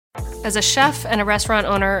As a chef and a restaurant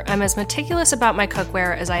owner, I'm as meticulous about my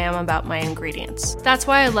cookware as I am about my ingredients. That's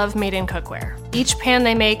why I love Made in Cookware. Each pan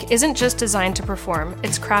they make isn't just designed to perform,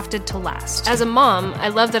 it's crafted to last. As a mom, I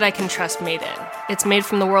love that I can trust Made in. It's made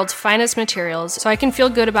from the world's finest materials, so I can feel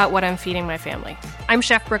good about what I'm feeding my family. I'm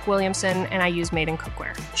Chef Brooke Williamson, and I use Made in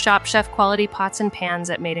Cookware. Shop chef-quality pots and pans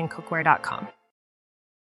at madeincookware.com.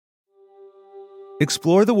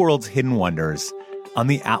 Explore the world's hidden wonders on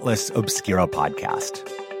the Atlas Obscura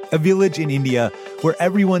podcast. A village in India where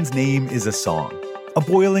everyone's name is a song. A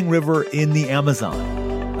boiling river in the Amazon.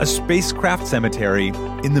 A spacecraft cemetery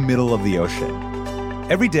in the middle of the ocean.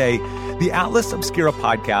 Every day, the Atlas Obscura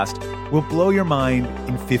podcast will blow your mind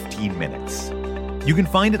in 15 minutes. You can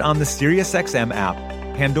find it on the SiriusXM app,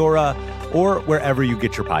 Pandora, or wherever you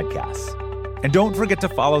get your podcasts. And don't forget to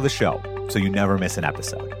follow the show so you never miss an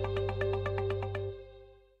episode.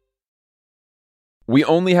 We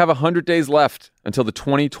only have 100 days left until the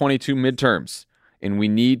 2022 midterms, and we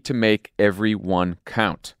need to make every one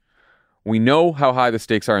count. We know how high the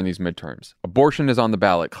stakes are in these midterms. Abortion is on the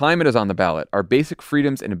ballot. Climate is on the ballot. Our basic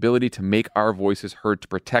freedoms and ability to make our voices heard to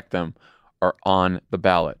protect them are on the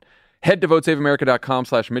ballot. Head to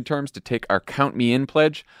votesaveamerica.com/midterms to take our Count Me In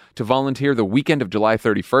pledge, to volunteer the weekend of July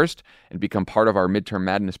 31st, and become part of our Midterm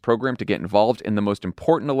Madness program to get involved in the most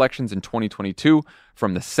important elections in 2022,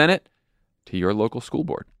 from the Senate to your local school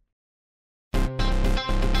board.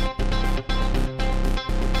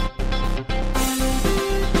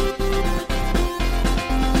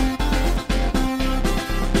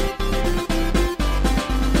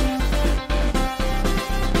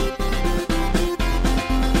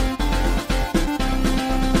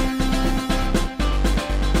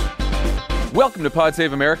 Welcome to Pod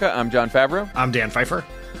Save America. I'm John Favreau. I'm Dan Pfeiffer.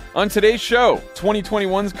 On today's show,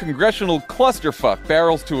 2021's congressional clusterfuck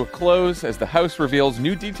barrels to a close as the House reveals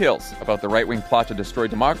new details about the right-wing plot to destroy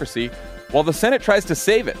democracy, while the Senate tries to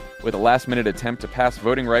save it with a last-minute attempt to pass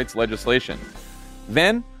voting rights legislation.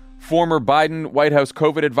 Then, former Biden White House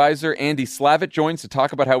COVID advisor Andy Slavitt joins to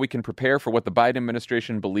talk about how we can prepare for what the Biden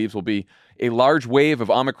administration believes will be a large wave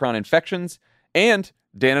of Omicron infections, and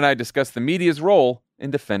Dan and I discuss the media's role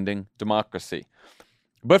in defending democracy.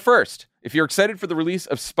 But first, if you're excited for the release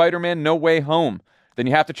of Spider-Man No Way Home, then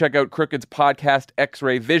you have to check out Crooked's podcast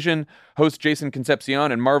X-Ray Vision. Host Jason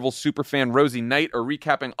Concepcion and Marvel superfan Rosie Knight are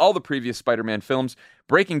recapping all the previous Spider-Man films,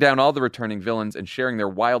 breaking down all the returning villains, and sharing their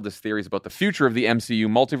wildest theories about the future of the MCU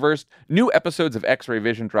multiverse. New episodes of X-Ray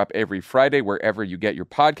Vision drop every Friday wherever you get your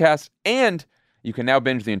podcasts, and you can now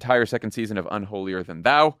binge the entire second season of Unholier Than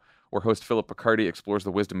Thou, where host Philip Picardi explores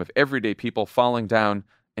the wisdom of everyday people falling down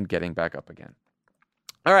and getting back up again.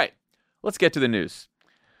 All right, let's get to the news.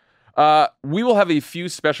 We will have a few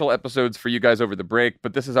special episodes for you guys over the break,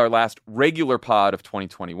 but this is our last regular pod of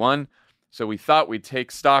 2021, so we thought we'd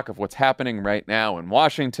take stock of what's happening right now in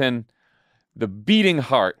Washington, the beating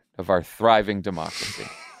heart of our thriving democracy.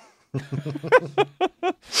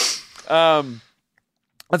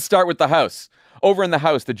 Let's start with the House. Over in the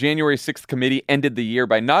House, the January 6th committee ended the year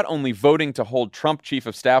by not only voting to hold Trump Chief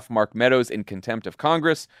of Staff Mark Meadows in contempt of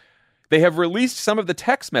Congress, they have released some of the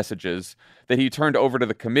text messages that he turned over to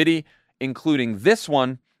the committee, including this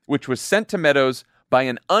one, which was sent to Meadows by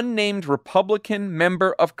an unnamed Republican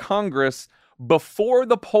member of Congress before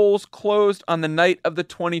the polls closed on the night of the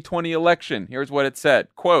 2020 election. Here's what it said,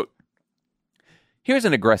 quote, "Here's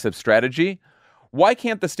an aggressive strategy. Why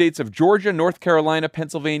can't the states of Georgia, North Carolina,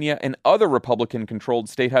 Pennsylvania, and other Republican-controlled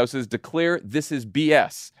state houses declare this is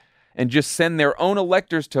BS and just send their own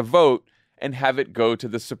electors to vote and have it go to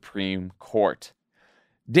the Supreme Court?"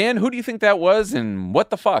 Dan, who do you think that was, and what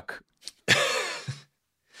the fuck?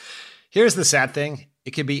 Here's the sad thing.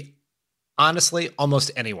 It could be, honestly,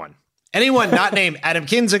 almost anyone. Anyone not named Adam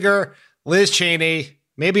Kinzinger, Liz Cheney,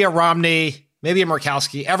 maybe a Romney, maybe a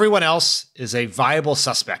Murkowski. Everyone else is a viable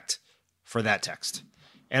suspect for that text.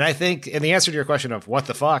 And I think, and the answer to your question of what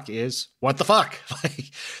the fuck is, what the fuck?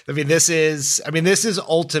 This is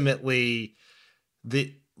ultimately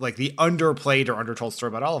the underplayed or undertold story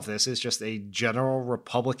about all of this is just a general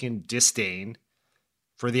Republican disdain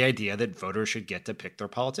for the idea that voters should get to pick their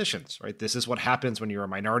politicians, right? This is what happens when you're a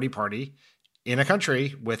minority party in a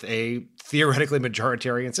country with a theoretically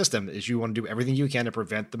majoritarian system, is you want to do everything you can to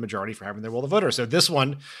prevent the majority from having their will to vote. So this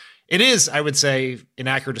one, it is, I would say, an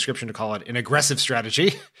accurate description to call it an aggressive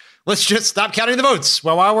strategy. Let's just stop counting the votes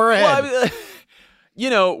while we're ahead.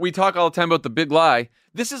 Well, we talk all the time about the big lie.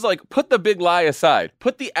 This is like, put the big lie aside.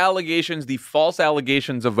 Put the allegations, the false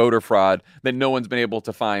allegations of voter fraud that no one's been able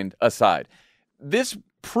to find aside. This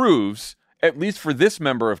proves at least for this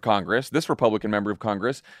member of Congress, this Republican member of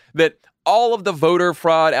Congress, that all of the voter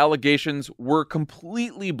fraud allegations were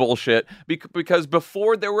completely bullshit because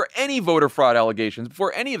before there were any voter fraud allegations,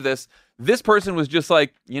 before any of this person was just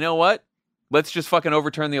like, you know what? Let's just fucking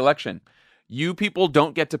overturn the election. You people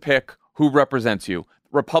don't get to pick who represents you.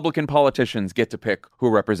 Republican politicians get to pick who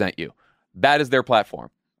represent you. That is their platform.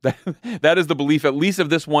 That is the belief, at least of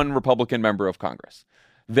this one Republican member of Congress,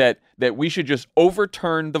 that we should just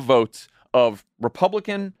overturn the votes of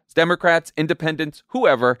Republicans, Democrats, Independents,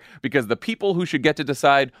 whoever, because the people who should get to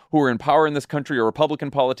decide who are in power in this country are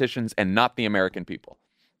Republican politicians and not the American people.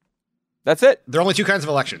 That's it. There are only two kinds of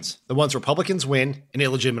elections. The ones Republicans win and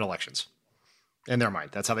illegitimate elections. In their mind.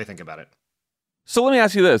 That's how they think about it. So let me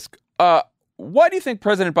ask you this. Why do you think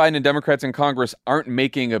President Biden and Democrats in Congress aren't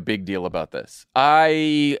making a big deal about this?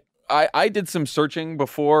 I did some searching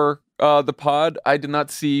before the pod. I did not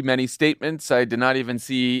see many statements. I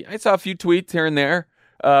saw a few tweets here and there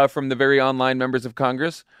from the very online members of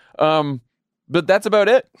Congress. But that's about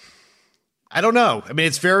it. I don't know. I mean,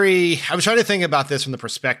 I was trying to think about this from the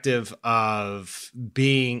perspective of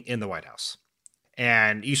being in the White House.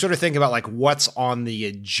 And you sort of think about like what's on the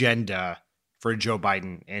agenda for Joe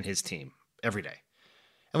Biden and his team every day.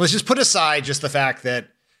 And let's just put aside just the fact that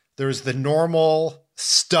there's the normal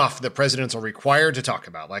stuff that presidents are required to talk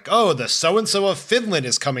about. Like, oh, the so-and-so of Finland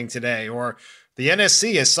is coming today, or the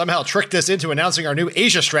NSC has somehow tricked us into announcing our new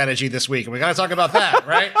Asia strategy this week. And we got to talk about that,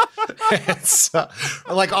 right? It's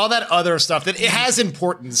like all that other stuff that it has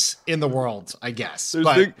importance in the world, I guess.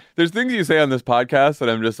 There's things you say on this podcast that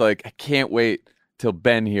I'm just like, I can't wait till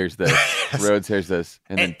Ben hears this, Rhodes hears this,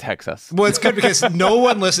 and then texts us. Well, it's good because no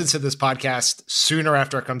one listens to this podcast sooner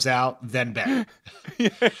after it comes out than Ben.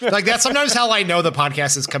 Like that's sometimes how I know the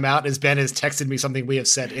podcast has come out is Ben has texted me something we have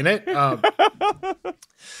said in it.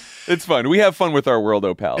 It's fun. We have fun with our World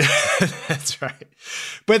Opals. That's right.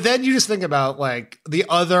 But then you just think about like the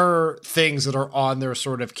other things that are on their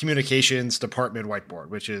sort of communications department whiteboard,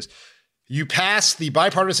 which is you pass the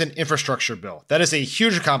bipartisan infrastructure bill. That is a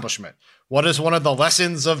huge accomplishment. What is one of the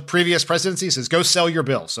lessons of previous presidencies is go sell your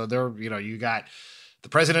bill. So there, you got the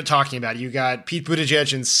president talking about it. You got Pete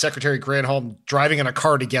Buttigieg and Secretary Granholm driving in a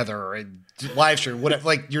car together and live stream, whatever.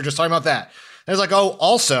 Like you're just talking about that. And it's like, oh,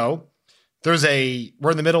 also we're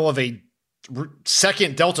in the middle of a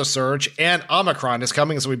second Delta surge and Omicron is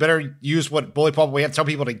coming. So we better use what bully pulpit we have to tell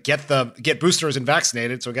people to get boosters and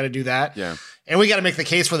vaccinated. So we got to do that. Yeah. And we got to make the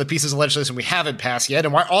case for the pieces of legislation we haven't passed yet.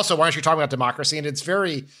 And why aren't you talking about democracy? And it's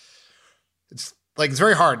very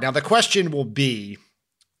hard. Now, the question will be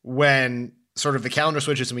when sort of the calendar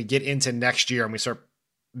switches and we get into next year and we start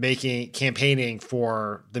campaigning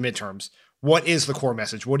for the midterms, what is the core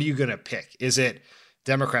message? What are you going to pick? Is it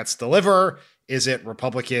Democrats deliver? Is it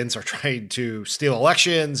Republicans are trying to steal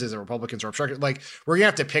elections? Is it Republicans are obstructing? Like, we're going to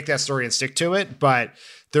have to pick that story and stick to it. But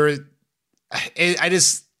I'm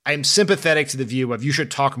sympathetic to the view of you should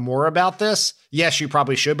talk more about this. Yes, you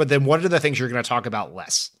probably should. But then what are the things you're going to talk about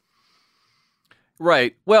less?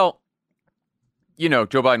 Right. Well, Joe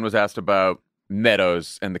Biden was asked about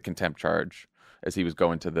Meadows and the contempt charge as he was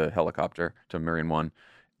going to the helicopter to Marion One.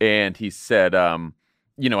 And he said,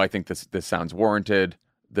 I think this sounds warranted.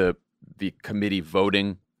 The committee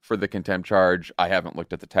voting for the contempt charge, I haven't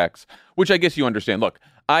looked at the text, which I guess you understand. Look,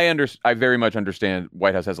 I very much understand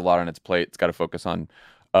White House has a lot on its plate. It's got to focus on,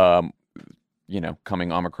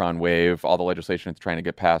 coming Omicron wave, all the legislation it's trying to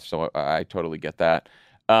get passed. So I totally get that.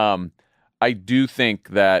 I do think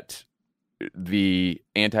that the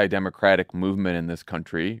anti-democratic movement in this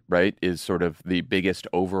country, right, is sort of the biggest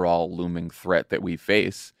overall looming threat that we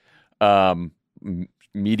face,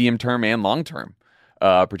 medium term and long term,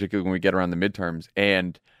 particularly when we get around the midterms.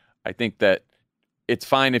 And I think that it's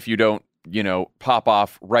fine if you don't, pop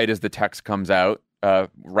off right as the text comes out,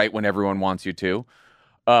 right when everyone wants you to.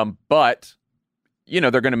 But, they're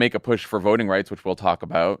going to make a push for voting rights, which we'll talk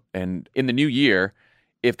about. And in the new year,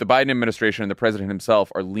 if the Biden administration and the president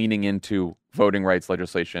himself are leaning into voting rights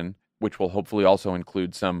legislation, which will hopefully also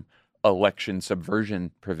include some election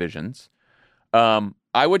subversion provisions,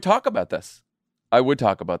 I would talk about this.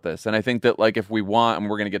 And I think that, like, if we want, and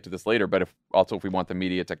we're going to get to this later, but if we want the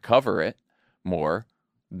media to cover it more,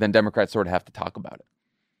 then Democrats sort of have to talk about it.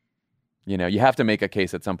 You have to make a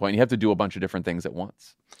case at some point. You have to do a bunch of different things at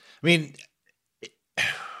once. I mean,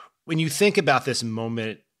 when you think about this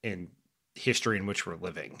moment in history in which we're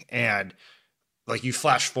living, and like you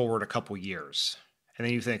flash forward a couple years, and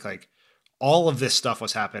then you think like all of this stuff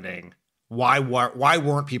was happening. Why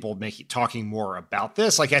weren't people talking more about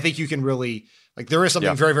this? Like, I think you can really, like, there is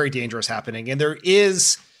something very, very dangerous happening. And there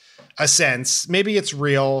is a sense, maybe it's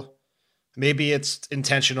real, maybe it's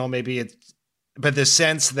intentional, maybe it's but the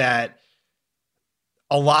sense that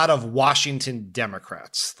a lot of Washington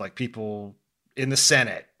Democrats, like people in the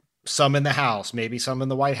Senate, some in the House, maybe some in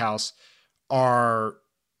the White House, are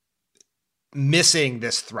missing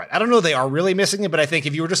this threat. I don't know they are really missing it, but I think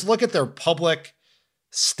if you were just to look at their public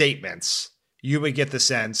statements, you would get the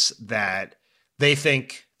sense that they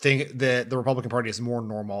think the Republican Party is more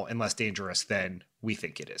normal and less dangerous than we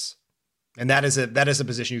think it is. And that is a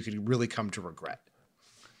position you could really come to regret.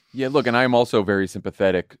 Yeah, look, and I'm also very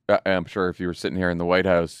sympathetic. I'm sure if you were sitting here in the White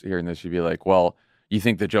House hearing this, you'd be like, well, you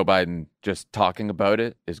think that Joe Biden just talking about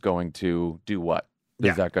it is going to do what?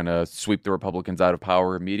 Is that going to sweep the Republicans out of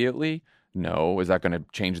power immediately? No. Is that going to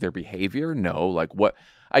change their behavior? No. Like what?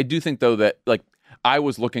 I do think, though, that like I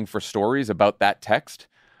was looking for stories about that text.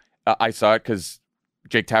 I saw it because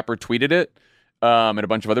Jake Tapper tweeted it, and a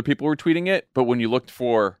bunch of other people were tweeting it. But when you looked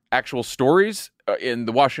for actual stories in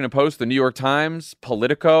the Washington Post, the New York Times,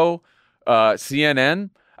 Politico,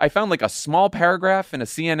 CNN, I found like a small paragraph in a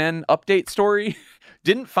CNN update story.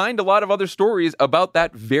 Didn't find a lot of other stories about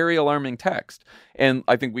that very alarming text. And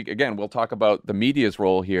I think we'll talk about the media's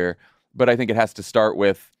role here, but I think it has to start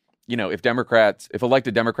with, you know, if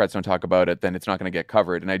elected Democrats don't talk about it, then it's not going to get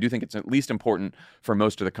covered. And I do think it's at least important for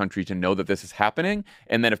most of the country to know that this is happening.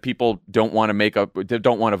 And then if people don't want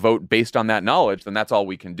to vote based on that knowledge, then that's all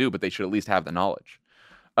we can do, but they should at least have the knowledge.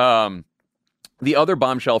 The other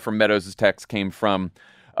bombshell from Meadows' text came from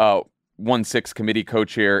 1-6 committee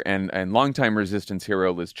co-chair and longtime resistance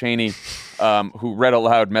hero Liz Cheney, who read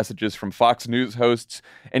aloud messages from Fox News hosts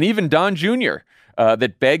and even Don Jr.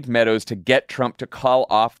 That begged Meadows to get Trump to call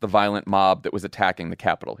off the violent mob that was attacking the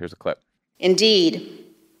Capitol. Here's a clip. Indeed,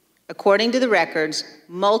 according to the records,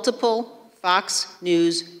 multiple Fox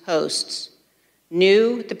News hosts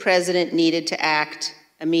knew the president needed to act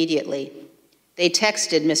immediately. They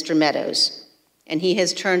texted Mr. Meadows, and he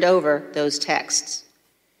has turned over those texts.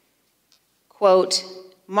 Quote,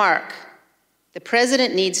 Mark, the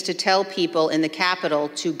president needs to tell people in the Capitol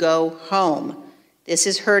to go home. This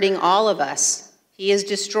is hurting all of us. He is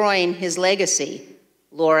destroying his legacy,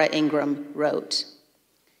 Laura Ingraham wrote.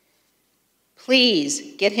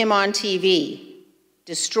 Please get him on TV.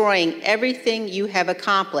 Destroying everything you have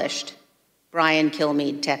accomplished, Brian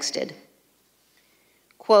Kilmeade texted.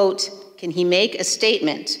 Quote, can he make a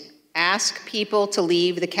statement? Ask people to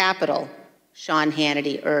leave the Capitol, Sean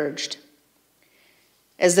Hannity urged.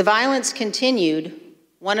 As the violence continued,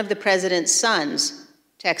 one of the president's sons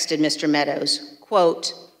texted Mr. Meadows,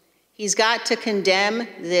 quote, he's got to condemn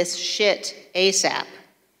this shit ASAP.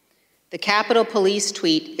 The Capitol Police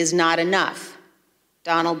tweet is not enough,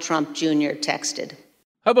 Donald Trump Jr. texted.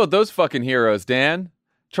 How about those fucking heroes, Dan?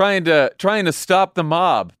 Trying to stop the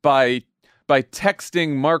mob by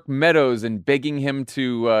texting Mark Meadows and begging him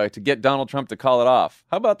to get Donald Trump to call it off.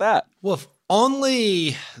 How about that? Well, if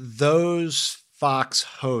only those Fox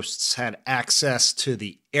hosts had access to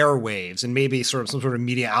the airwaves and maybe sort of some sort of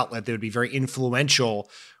media outlet that would be very influential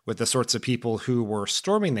with the sorts of people who were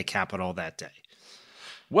storming the Capitol that day.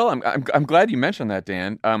 Well, I'm glad you mentioned that,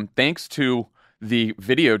 Dan. Thanks to the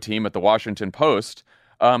video team at the Washington Post,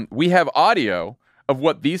 we have audio of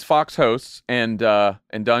what these Fox hosts and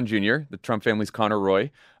Don Jr., the Trump family's Connor Roy,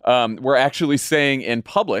 were actually saying in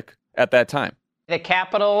public at that time. The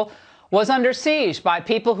Capitol was under siege by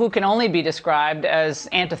people who can only be described as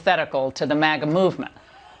antithetical to the MAGA movement.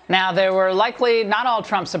 Now, there were likely not all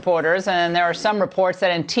Trump supporters, and there are some reports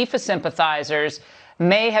that Antifa sympathizers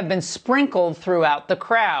may have been sprinkled throughout the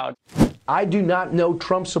crowd. I do not know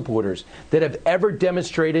Trump supporters that have ever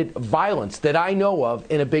demonstrated violence that I know of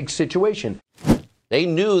in a big situation. They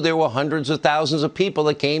knew there were hundreds of thousands of people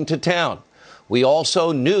that came to town. We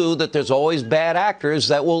also knew that there's always bad actors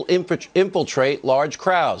that will infiltrate large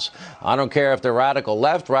crowds. I don't care if they're radical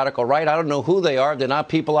left, radical right. I don't know who they are. They're not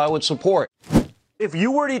people I would support. If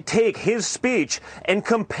you were to take his speech and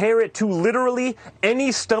compare it to literally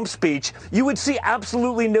any stump speech, you would see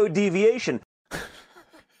absolutely no deviation.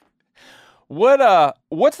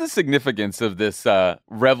 What's the significance of this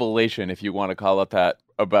revelation, if you want to call it that,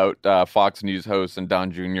 about Fox News hosts and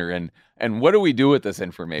Don Jr. and what do we do with this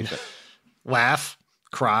information? Laugh,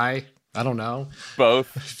 cry, I don't know.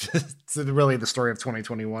 Both. It's really the story of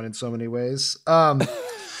 2021 in so many ways. I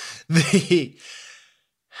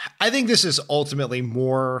think this is ultimately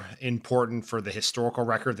more important for the historical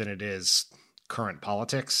record than it is current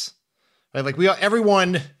politics. Right? Like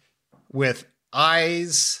everyone with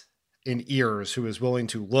eyes and ears who is willing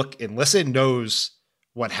to look and listen knows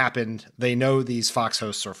what happened. They know these Fox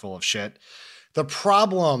hosts are full of shit. The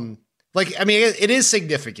problem, it is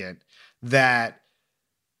significant that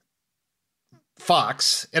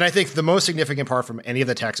Fox, and I think the most significant part from any of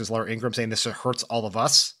the texts is Laura Ingraham saying this hurts all of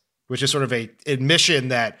us, which is sort of a admission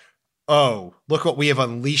that, oh, look what we have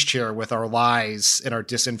unleashed here with our lies and our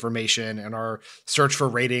disinformation and our search for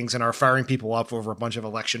ratings and our firing people up over a bunch of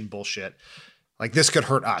election bullshit. Like, this could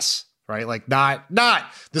hurt us, right? Like, not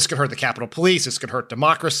this could hurt the Capitol Police. This could hurt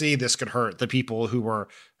democracy. This could hurt the people who were,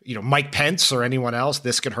 Mike Pence or anyone else.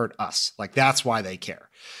 This could hurt us. Like, that's why they care.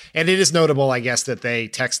 And it is notable, I guess, that they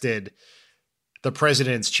texted the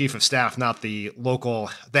president's chief of staff, not the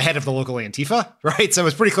head of the local Antifa, right? So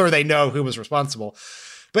it's pretty clear they know who was responsible.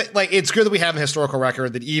 But like, it's good that we have a historical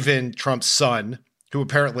record that even Trump's son, who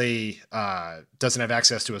apparently doesn't have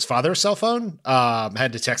access to his father's cell phone,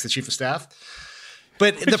 had to text the chief of staff.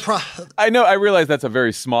 But I realize that's a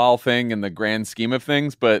very small thing in the grand scheme of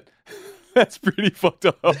things, but that's pretty fucked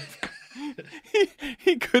up.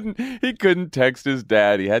 He couldn't text his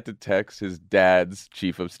dad. He had to text his dad's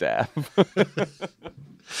chief of staff.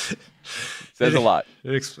 Says a lot.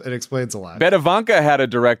 It explains a lot. Bet Ivanka had a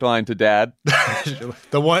direct line to dad.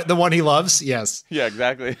 the one he loves. Yes. Yeah,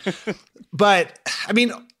 exactly. But I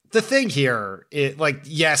mean, the thing here,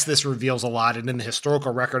 yes, this reveals a lot. And in the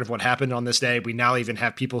historical record of what happened on this day, we now even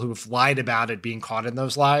have people who have lied about it being caught in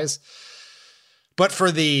those lies. But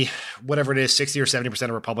for the, whatever it is, 60 or 70%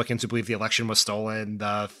 of Republicans who believe the election was stolen,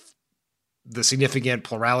 the significant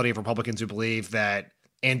plurality of Republicans who believe that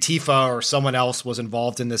Antifa or someone else was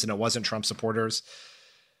involved in this and it wasn't Trump supporters,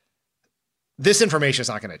 this information is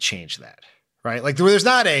not going to change that, right? Like,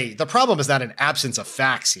 the problem is not an absence of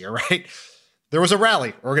facts here, right? There was a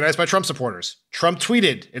rally organized by Trump supporters. Trump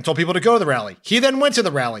tweeted and told people to go to the rally. He then went to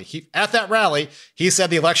the rally. At that rally, he said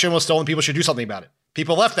the election was stolen. People should do something about it.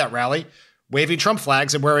 People left that rally, waving Trump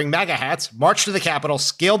flags and wearing MAGA hats, marched to the Capitol,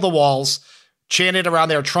 scaled the walls, chanted around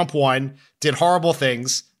there, Trump won, did horrible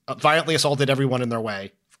things, violently assaulted everyone in their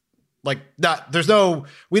way. Like,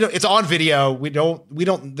 it's on video.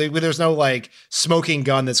 There's no like smoking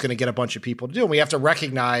gun that's going to get a bunch of people to do. And we have to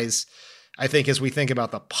recognize, I think, as we think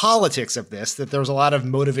about the politics of this, that there's a lot of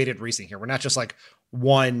motivated reasoning here. We're not just like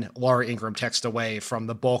one Laura Ingraham text away from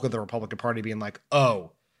the bulk of the Republican Party being like,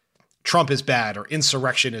 oh, Trump is bad or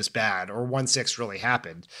insurrection is bad or 1/6 really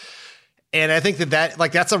happened. And I think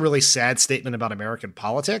that's a really sad statement about American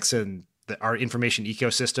politics and our information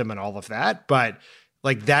ecosystem and all of that. But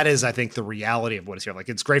like, that is, I think, the reality of what is here. Like,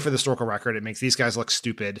 it's great for the historical record. It makes these guys look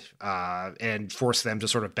stupid and force them to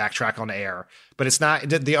sort of backtrack on air. But it's not,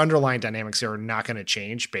 the underlying dynamics here are not going to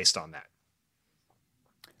change based on that.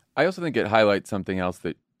 I also think it highlights something else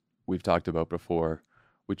that we've talked about before,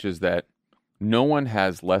 which is that no one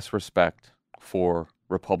has less respect for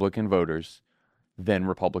Republican voters than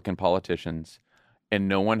Republican politicians, and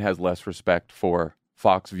no one has less respect for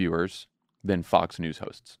Fox viewers than Fox News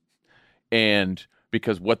hosts. And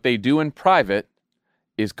because what they do in private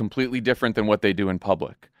is completely different than what they do in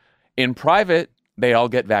public. In private, they all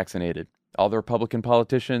get vaccinated. All the Republican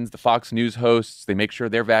politicians, the Fox News hosts, they make sure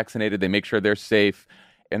they're vaccinated, they make sure they're safe,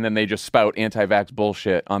 and then they just spout anti-vax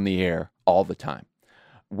bullshit on the air all the time.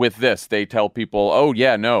 With this, they tell people, oh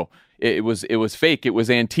yeah, no, it was fake. It was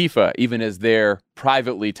Antifa, even as they're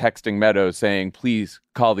privately texting Meadows saying, please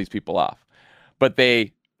call these people off. But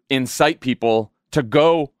they incite people to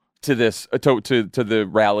go to this, to the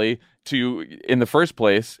rally in the first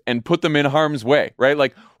place and put them in harm's way, right?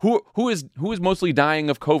 Like, who is mostly dying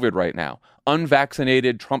of COVID right now?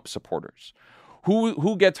 Unvaccinated Trump supporters.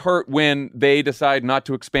 Who gets hurt when they decide not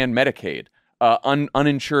to expand Medicaid?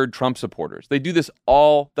 Uninsured Trump supporters. They do this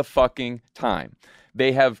all the fucking time.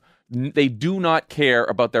 They do not care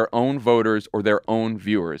about their own voters or their own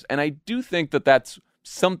viewers. And I do think that that's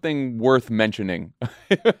something worth mentioning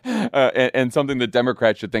and something that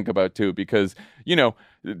Democrats should think about too, because,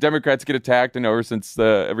 Democrats get attacked, and ever since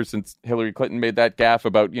Hillary Clinton made that gaffe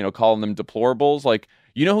about, calling them deplorables, like,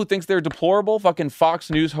 who thinks they're deplorable? Fucking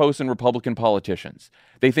Fox News hosts and Republican politicians.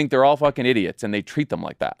 They think they're all fucking idiots and they treat them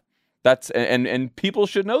like that. And people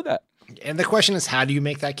should know that. And the question is, how do you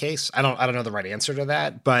make that case? I don't know the right answer to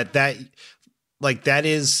that, but that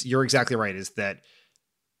is, you're exactly right, is that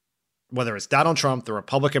whether it's Donald Trump, the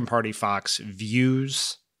Republican Party, Fox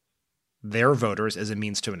views their voters as a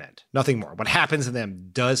means to an end. Nothing more. What happens to them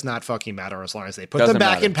does not fucking matter as long as they put them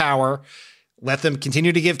back in power, let them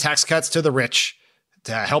continue to give tax cuts to the rich,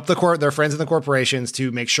 to help their friends in the corporations,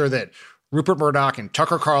 to make sure that Rupert Murdoch and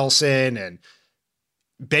Tucker Carlson and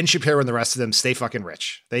Ben Shapiro and the rest of them stay fucking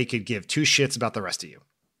rich. They could give two shits about the rest of you.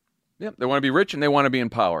 Yep, they want to be rich and they want to be in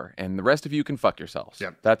power, and the rest of you can fuck yourselves.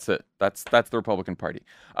 Yep. That's it. That's the Republican Party.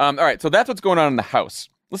 All right, so that's what's going on in the House.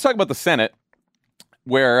 Let's talk about the Senate,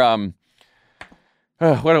 where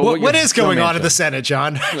What is going on in the Senate,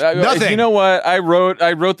 John? Nothing. You know what? I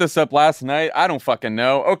wrote this up last night. I don't fucking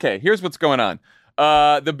know. Okay, here's what's going on.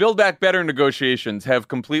 The Build Back Better negotiations have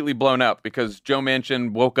completely blown up because Joe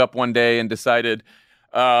Manchin woke up one day and decided,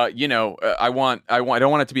 I don't want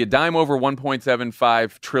it to be a dime over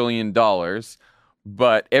 $1.75 trillion,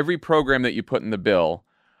 but every program that you put in the bill,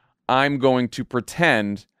 I'm going to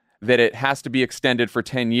pretend that it has to be extended for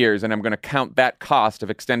 10 years, and I'm going to count that cost of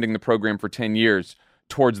extending the program for 10 years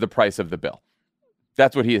towards the price of the bill.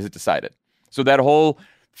 That's what he has decided. So that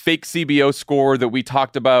fake CBO score that we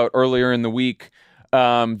talked about earlier in the week,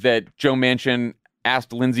 that Joe Manchin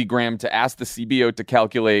asked Lindsey Graham to ask the CBO to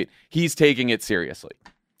calculate, he's taking it seriously.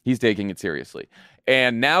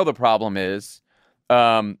 And now the problem is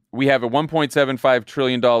we have a $1.75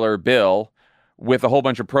 trillion bill with a whole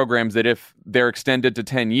bunch of programs that if they're extended to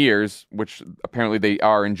 10 years, which apparently they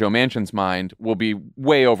are in Joe Manchin's mind, will be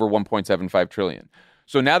way over $1.75 trillion.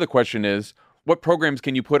 So now the question is, what programs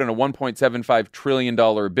can you put in a $1.75 trillion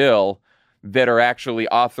bill that are actually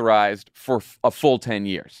authorized for a full 10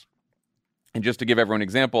 years? And just to give everyone an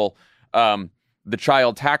example, the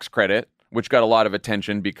child tax credit, which got a lot of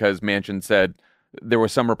attention because Manchin said, there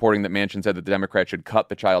was some reporting that Manchin said that the Democrats should cut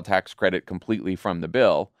the child tax credit completely from the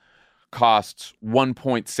bill, costs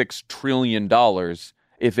 $1.6 trillion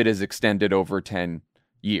if it is extended over 10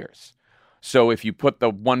 years. So if you put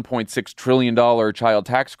the $1.6 trillion child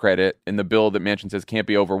tax credit in the bill that Manchin says can't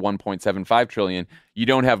be over $1.75 trillion, you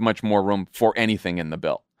don't have much more room for anything in the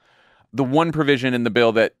bill. The one provision in the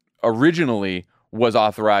bill that originally was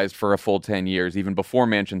authorized for a full 10 years, even before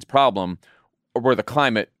Manchin's problem, were the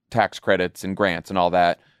climate tax credits and grants and all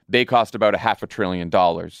that. They cost about $500 billion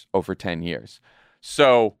over 10 years.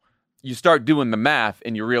 So you start doing the math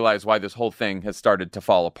and you realize why this whole thing has started to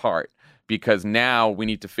fall apart. Because now we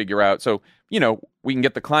need to figure out, so, we can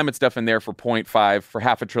get the climate stuff in there for 0.5, for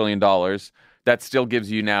 $500 billion. That still gives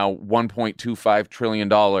you now $1.25 trillion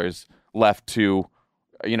left to,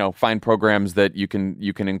 find programs that you can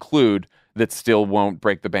include that still won't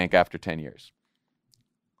break the bank after 10 years.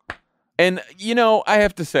 And, I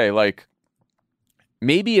have to say,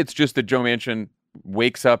 maybe it's just that Joe Manchin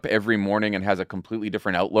wakes up every morning and has a completely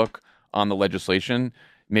different outlook on the legislation.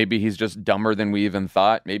 Maybe he's just dumber than we even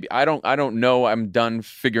thought. Maybe I don't know. I'm done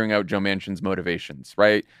figuring out Joe Manchin's motivations,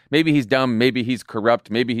 right? Maybe he's dumb. Maybe he's corrupt.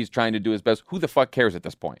 Maybe he's trying to do his best. Who the fuck cares at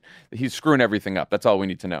this point? He's screwing everything up. That's all we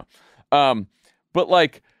need to know. But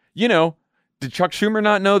did Chuck Schumer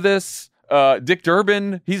not know this? Dick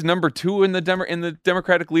Durbin, he's number 2 in the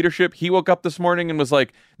Democratic leadership. He woke up this morning and was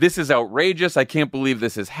like, "This is outrageous. I can't believe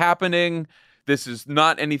this is happening. This is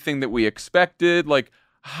not anything that we expected."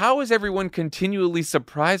 How is everyone continually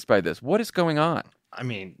surprised by this? What is going on? I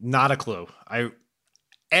mean, not a clue.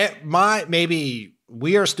 Maybe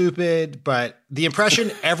we are stupid, but the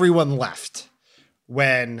impression everyone left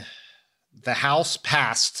when the House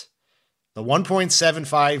passed the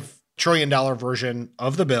 $1.75 trillion version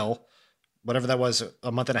of the bill, whatever that was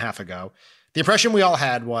a month and a half ago, the impression we all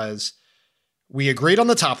had was we agreed on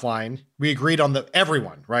the top line. We agreed on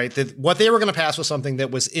everyone, right? That what they were going to pass was something that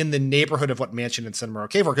was in the neighborhood of what Manchin and Sinema were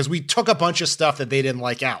okay for, because we took a bunch of stuff that they didn't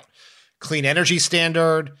like out. Clean energy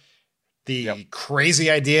standard, the crazy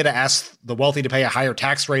idea to ask the wealthy to pay a higher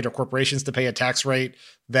tax rate or corporations to pay a tax rate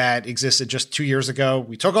that existed just 2 years ago.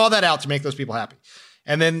 We took all that out to make those people happy.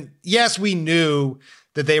 And then, yes, we knew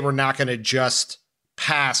that they were not going to just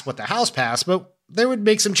pass what the House passed, but they would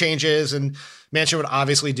make some changes, and Manchin would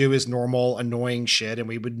obviously do his normal annoying shit,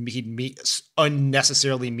 and he'd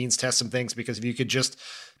unnecessarily means test some things, because if you could just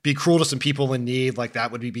be cruel to some people in need,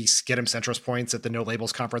 that would be get him centrist points at the No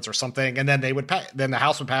Labels conference or something, and then then the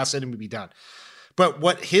House would pass it and we'd be done. But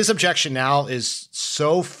what his objection now is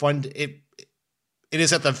so it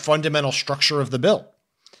is at the fundamental structure of the bill,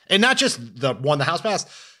 and not just the one the House passed,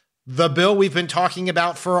 the bill we've been talking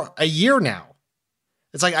about for a year now.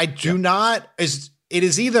 It's it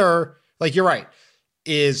is either, you're right.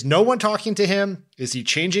 Is no one talking to him? Is he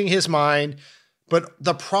changing his mind? But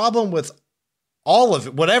the problem with all of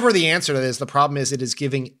it, whatever the answer to this, the problem is it is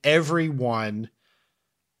giving everyone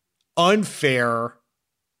unfair,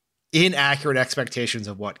 inaccurate expectations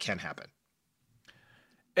of what can happen.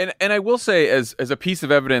 And I will say, as a piece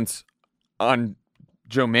of evidence on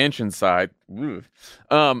Joe Manchin's side,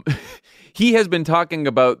 he has been talking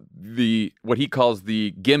about what he calls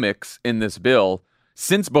the gimmicks in this bill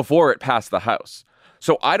since before it passed the House.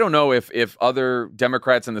 So I don't know if other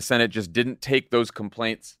Democrats in the Senate just didn't take those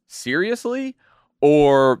complaints seriously,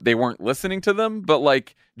 or they weren't listening to them. But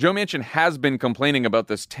Joe Manchin has been complaining about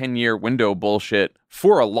this 10-year window bullshit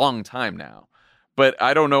for a long time now. But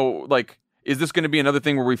I don't know, Is this going to be another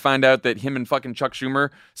thing where we find out that him and fucking Chuck Schumer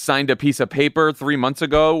signed a piece of paper 3 months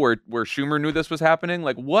ago where Schumer knew this was happening?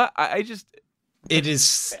 Like, what?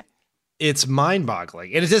 It's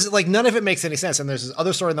mind-boggling. And it just, like, none of it makes any sense. And there's this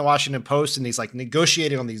other story in the Washington Post, and he's, like,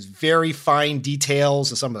 negotiating on these very fine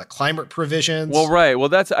details of some of the climate provisions. Well, right. Well,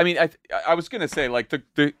 that's, I mean, I was going to say, like,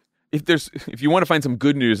 if you want to find some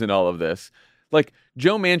good news in all of this, like,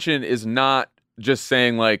 Joe Manchin is not just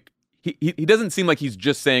saying, like, he doesn't seem like he's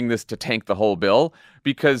just saying this to tank the whole bill,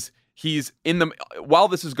 because he's while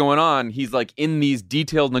this is going on, he's, like, in these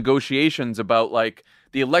detailed negotiations about, like,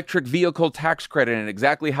 the electric vehicle tax credit and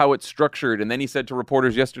exactly how it's structured. And then he said to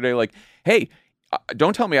reporters yesterday, like, hey,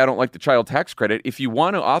 don't tell me I don't like the child tax credit. If you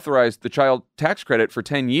want to authorize the child tax credit for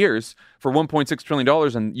 10 years for $1.6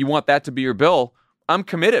 trillion and you want that to be your bill, I'm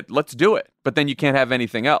committed. Let's do it. But then you can't have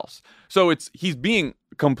anything else. So he's being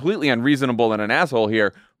completely unreasonable and an asshole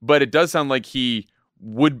here, but it does sound like he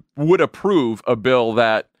would approve a bill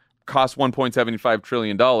that costs $1.75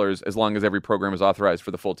 trillion as long as every program is authorized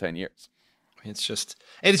for the full 10 years.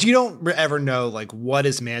 You don't ever know, like, what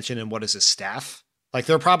is Manchin and what is his staff. Like,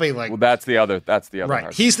 they're probably like, well, that's the other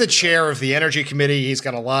right. He's the chair of the energy committee. He's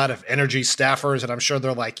got a lot of energy staffers, and I'm sure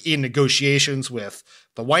they're, like, in negotiations with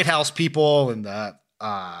the White House people and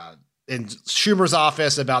in Schumer's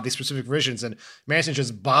office about these specific provisions. And Manchin's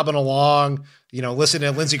just bobbing along,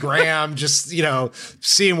 listening to Lindsey Graham, just,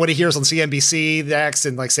 seeing what he hears on CNBC next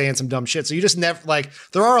and, like, saying some dumb shit. So you just never, like,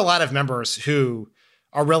 there are a lot of members who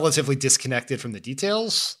are relatively disconnected from the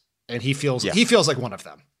details, and he feels like one of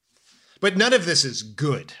them. But none of this is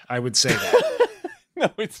good, I would say that. No,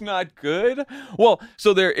 it's not good. Well,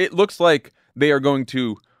 so it looks like they are going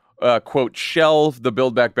to, quote, shelve the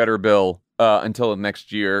Build Back Better bill until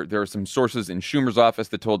next year. There are some sources in Schumer's office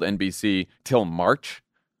that told NBC till March,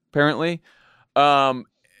 apparently.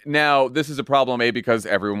 Now, this is a problem, because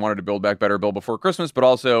everyone wanted a Build Back Better bill before Christmas, but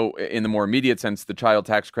also in the more immediate sense, the child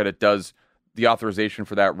tax credit the authorization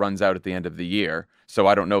for that runs out at the end of the year. So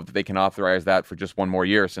I don't know if they can authorize that for just one more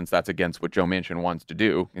year, since that's against what Joe Manchin wants to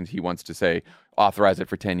do. And he wants to say, authorize it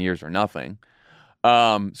for 10 years or nothing.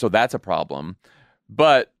 So that's a problem.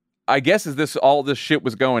 But I guess as all this shit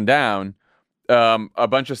was going down, a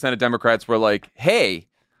bunch of Senate Democrats were like, hey,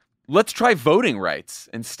 let's try voting rights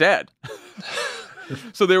instead.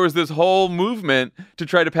 So there was this whole movement to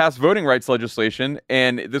try to pass voting rights legislation,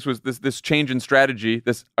 and this was this change in strategy,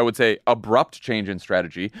 this, I would say, abrupt change in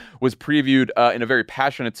strategy, was previewed in a very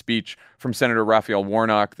passionate speech from Senator Raphael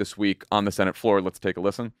Warnock this week on the Senate floor. Let's take a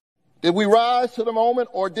listen. Did we rise to the moment,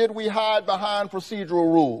 or did we hide behind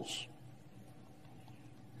procedural rules?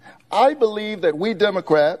 I believe that we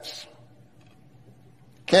Democrats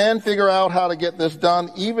can figure out how to get this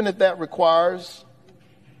done, even if that requires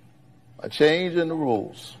a change in the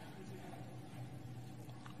rules,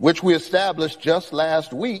 which we established just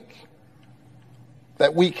last week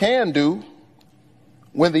that we can do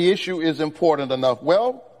when the issue is important enough.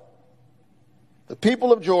 Well, the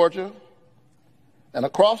people of Georgia and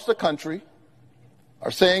across the country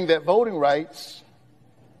are saying that voting rights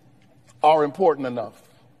are important enough.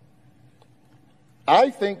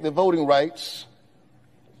 I think the voting rights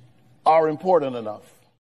are important enough.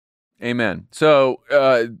 Amen. So,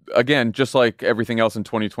 again, just like everything else in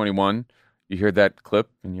 2021, you hear that clip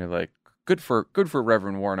and you're like, good for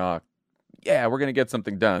Reverend Warnock. Yeah, we're going to get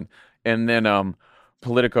something done. And then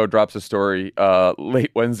Politico drops a story late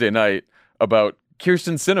Wednesday night about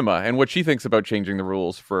Kyrsten Sinema and what she thinks about changing the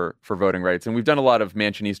rules for voting rights. And we've done a lot of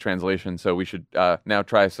Manchinese translation, so we should now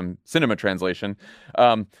try some Sinema translation.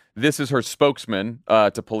 This is her spokesman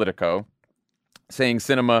to Politico, saying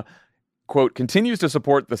Sinema, quote, continues to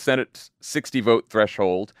support the Senate's 60-vote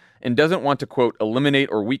threshold and doesn't want to, quote, eliminate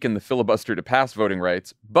or weaken the filibuster to pass voting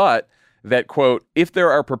rights, but that, quote, if there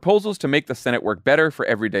are proposals to make the Senate work better for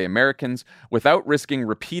everyday Americans without risking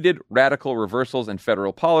repeated radical reversals in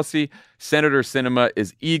federal policy, Senator Sinema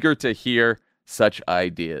is eager to hear such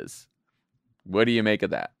ideas. What do you make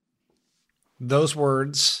of that? Those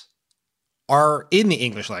words are in the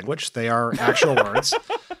English language. They are actual words,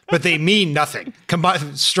 but they mean nothing.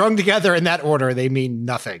 Strung together in that order, they mean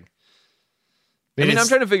nothing. I mean, I'm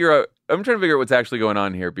trying to figure out what's actually going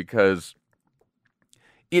on here, because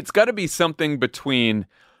it's got to be something between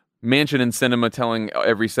Manchin and Sinema telling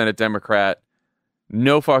every Senate Democrat,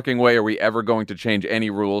 no fucking way are we ever going to change any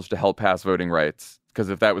rules to help pass voting rights. Because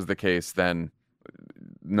if that was the case, then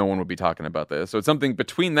no one would be talking about this. So it's something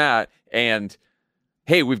between that and,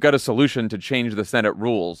 hey, we've got a solution to change the Senate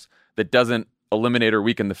rules that doesn't eliminate or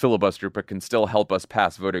weaken the filibuster, but can still help us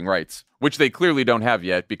pass voting rights, which they clearly don't have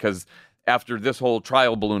yet, because after this whole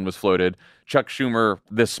trial balloon was floated, Chuck Schumer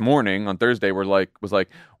this morning on Thursday was like,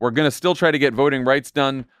 we're going to still try to get voting rights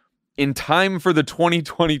done in time for the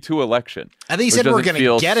 2022 election. I think he said we're going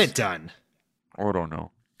to get it done. I don't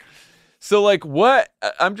know. So like what?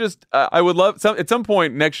 I'm just, I would love at some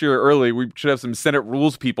point next year early, we should have some Senate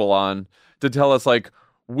rules people on to tell us like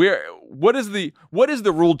what is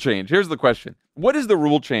the rule change? Here's the question. What is the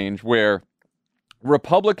rule change where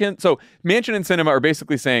Republicans, so Manchin and Sinema are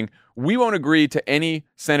basically saying, we won't agree to any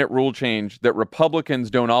Senate rule change that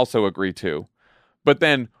Republicans don't also agree to. But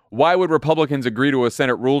then why would Republicans agree to a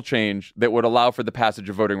Senate rule change that would allow for the passage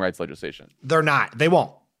of voting rights legislation? They're not. They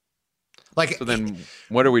won't. So then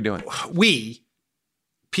what are we doing? We,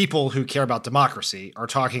 people who care about democracy, are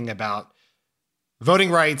talking about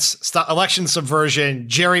voting rights, election subversion,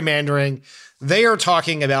 gerrymandering. They are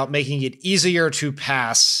talking about making it easier to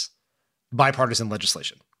pass bipartisan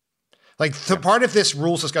legislation. Like the part of this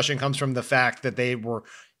rules discussion comes from the fact that they were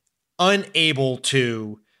unable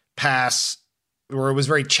to pass, or it was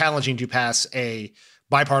very challenging to pass a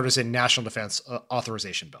bipartisan national defense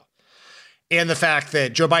authorization bill. And the fact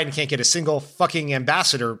that Joe Biden can't get a single fucking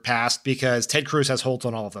ambassador passed because Ted Cruz has holds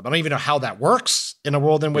on all of them. I don't even know how that works in a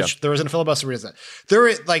world in which there isn't a filibuster.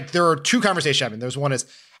 There are two conversations happening. There's one is,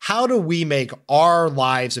 how do we make our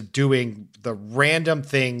lives of doing the random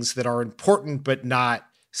things that are important but not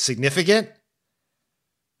significant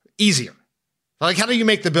easier? Like, how do you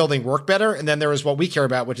make the building work better? And then there is what we care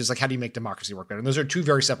about, which is like, how do you make democracy work better? And those are two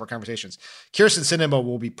very separate conversations. Kyrsten Sinema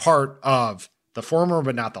will be part of the former,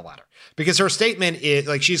 but not the latter, because her statement is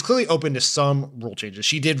like, she's clearly open to some rule changes.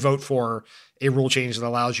 She did vote for a rule change that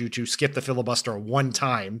allows you to skip the filibuster one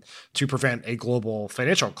time to prevent a global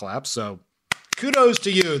financial collapse. So kudos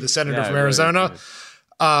to you, the senator from Arizona.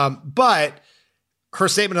 Really, but her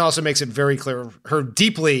statement also makes it very clear, her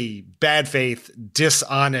deeply bad faith,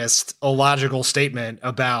 dishonest, illogical statement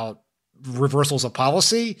about reversals of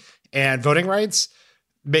policy and voting rights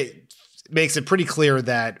makes it pretty clear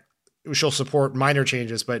that she'll support minor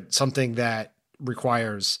changes, but something that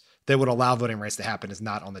would allow voting rights to happen is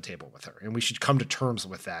not on the table with her. And we should come to terms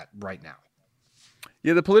with that right now.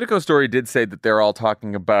 Yeah, the Politico story did say that they're all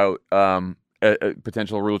talking about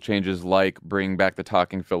potential rule changes like bringing back the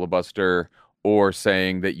talking filibuster, or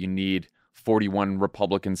saying that you need 41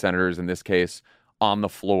 Republican senators, in this case, on the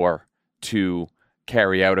floor to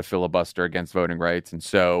carry out a filibuster against voting rights. And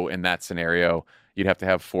so in that scenario, you'd have to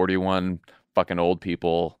have 41 fucking old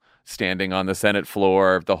people standing on the Senate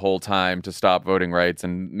floor the whole time to stop voting rights,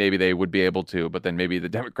 and maybe they would be able to, but then maybe the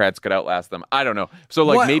Democrats could outlast them. I don't know. So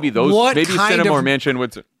like maybe Sinema or Manchin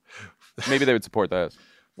would, maybe they would support that.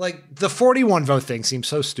 Like the 41 vote thing seems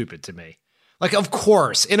so stupid to me. Like, of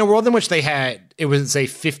course, in a world in which it was a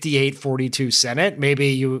 58-42 Senate,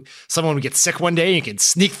 maybe someone would get sick one day and you can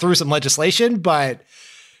sneak through some legislation, but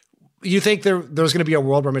you think there's going to be a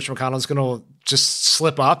world where Mitch McConnell is going to just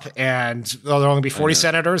slip up and there'll only be 40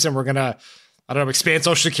 senators and we're going to, expand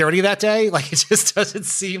Social Security that day? Like, it just doesn't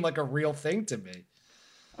seem like a real thing to me.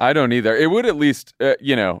 I don't either. It would at least,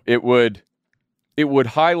 it would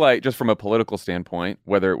highlight, just from a political standpoint,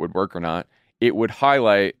 whether it would work or not, it would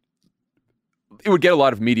get a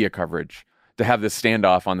lot of media coverage to have this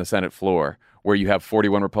standoff on the Senate floor where you have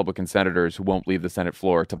 41 Republican senators who won't leave the Senate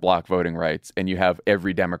floor to block voting rights, and you have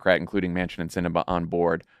every Democrat, including Manchin and Sinema, on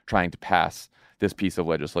board trying to pass this piece of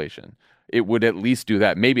legislation. It would at least do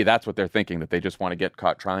that. Maybe that's what they're thinking, that they just want to get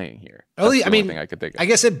caught trying here. That's the only thing I could think of. I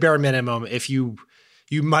guess at bare minimum, if you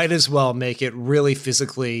might as well make it really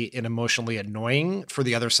physically and emotionally annoying for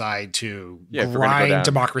the other side to grind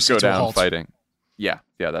democracy to a halt. Fighting. Yeah,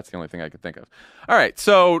 that's the only thing I could think of. All right,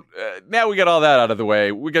 so now we got all that out of the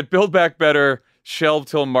way. We got Build Back Better shelved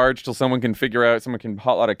till March, till someone can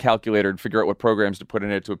haul out a calculator and figure out what programs to put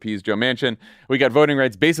in it to appease Joe Manchin. We got voting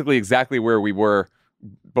rights basically exactly where we were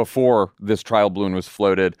before this trial balloon was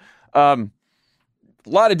floated. A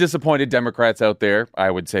lot of disappointed Democrats out there.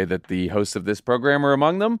 I would say that the hosts of this program are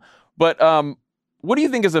among them. But what do you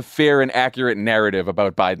think is a fair and accurate narrative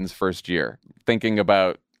about Biden's first year? Thinking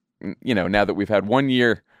about, now that we've had 1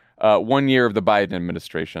 year of the Biden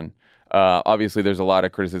administration, obviously there's a lot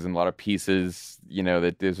of criticism, a lot of pieces,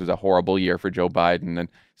 that this was a horrible year for Joe Biden. And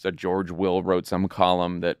so George Will wrote some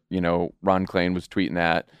column that, Ron Klain was tweeting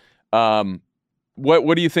that.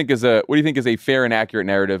 What do you think is a fair and accurate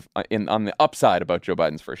narrative on the upside about Joe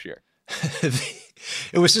Biden's first year?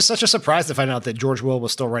 It was just such a surprise to find out that George Will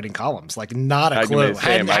was still writing columns. Like, not a clue.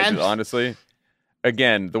 Honestly,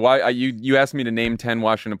 again, you asked me to name 10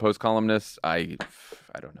 Washington Post columnists. I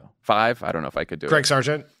don't know, 5. I don't know if I could do Greg it.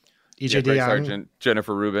 Sargent. EJD Greg on. Sargent,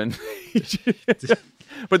 Jennifer Rubin.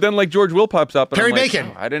 But then like George Will pops up. And Perry I'm like,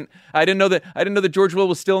 Bacon. oh, I didn't know that George Will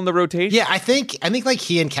was still in the rotation. Yeah, I think like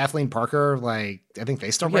he and Kathleen Parker, like I think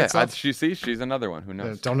they still write stuff. She's another one. Who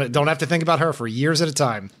knows? Don't have to think about her for years at a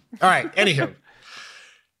time. All right. Anywho,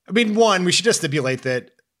 I mean, one, we should just stipulate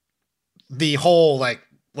that the whole like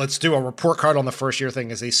let's do a report card on the first year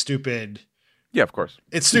thing is a stupid. Yeah, of course.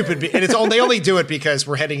 It's stupid, and they only do it because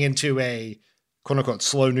we're heading into a quote unquote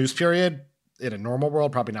slow news period in a normal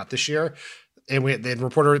world. Probably not this year. And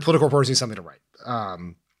political reporters need something to write.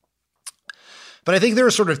 But I think there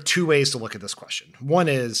are sort of two ways to look at this question. One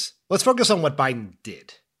is let's focus on what Biden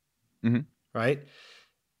did, right?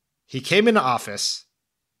 He came into office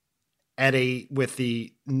with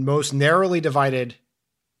the most narrowly divided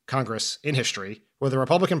Congress in history, where the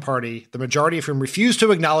Republican Party, the majority of whom refused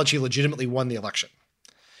to acknowledge he legitimately won the election,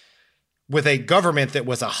 with a government that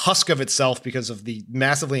was a husk of itself because of the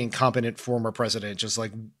massively incompetent former president, just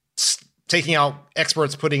like taking out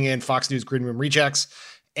experts, putting in Fox News green room rejects,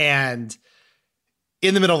 and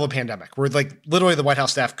in the middle of a pandemic where like literally the White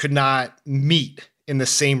House staff could not meet in the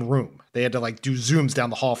same room. They had to like do Zooms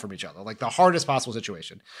down the hall from each other, like the hardest possible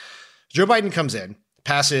situation. Joe Biden comes in,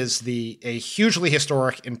 passes a hugely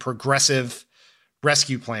historic and progressive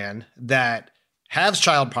rescue plan that halves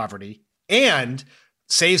child poverty and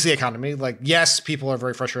saves the economy. Like, yes, people are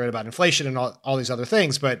very frustrated about inflation and all these other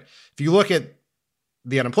things, but if you look at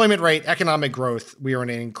the unemployment rate, economic growth, we are in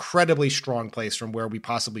an incredibly strong place from where we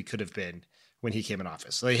possibly could have been when he came in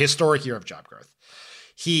office. So a historic year of job growth.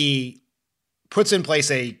 He puts in place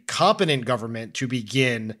a competent government to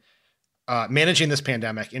begin managing this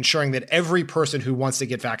pandemic, ensuring that every person who wants to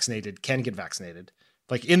get vaccinated can get vaccinated.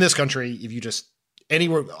 Like in this country, if you just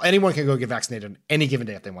anyone can go get vaccinated on any given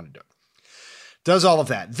day if they want to do it. Does all of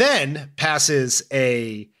that. Then passes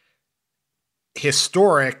a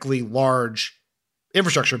historically large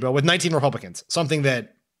infrastructure bill with 19 Republicans, something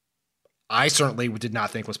that I certainly did not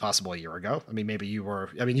think was possible a year ago. I mean, maybe you were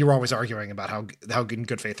always arguing about how good in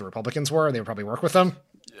good faith the Republicans were, and they would probably work with them.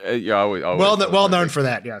 Yeah, always well known for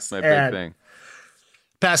that. Yes. My big thing.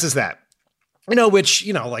 Passes that, which,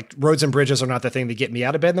 like roads and bridges are not the thing that get me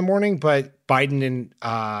out of bed in the morning, but Biden and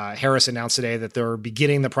Harris announced today that they're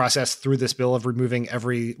beginning the process through this bill of replacing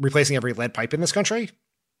every lead pipe in this country.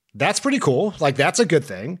 That's pretty cool. Like that's a good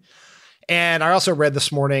thing. And I also read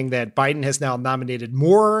this morning that Biden has now nominated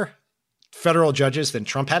more federal judges than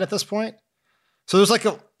Trump had at this point. So there's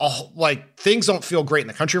like things don't feel great in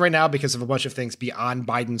the country right now because of a bunch of things beyond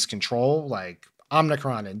Biden's control, like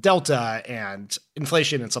Omicron and Delta and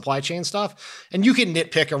inflation and supply chain stuff. And you can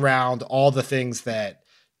nitpick around all the things that,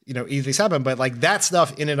 easily happen, but like that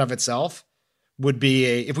stuff in and of itself would be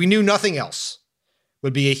if we knew nothing else,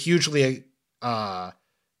 would be a hugely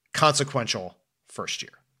consequential first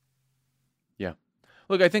year. Yeah.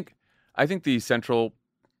 Look, I think the central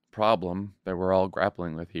problem that we're all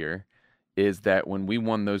grappling with here is that when we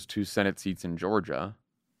won those 2 Senate seats in Georgia,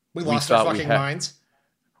 we lost our fucking minds.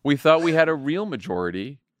 We thought we had a real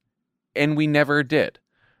majority, and we never did.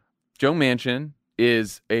 Joe Manchin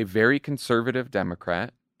is a very conservative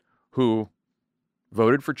Democrat who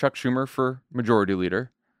voted for Chuck Schumer for majority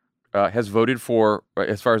leader, has voted for,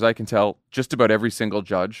 as far as I can tell, just about every single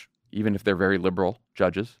judge, even if they're very liberal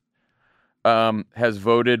judges, has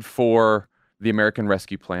voted for the American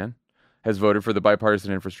Rescue Plan, has voted for the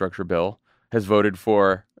bipartisan infrastructure bill, has voted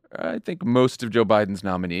for, I think, most of Joe Biden's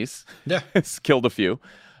nominees. Yeah. Has killed a few,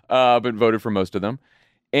 but voted for most of them.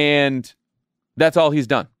 And that's all he's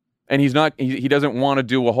done. And he doesn't want to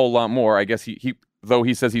do a whole lot more. I guess though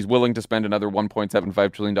he says he's willing to spend another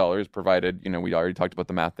 $1.75 trillion, provided, we already talked about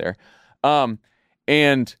the math there.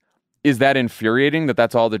 And is that infuriating that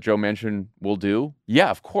that's all that Joe Manchin will do? Yeah,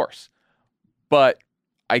 of course. But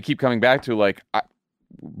I keep coming back to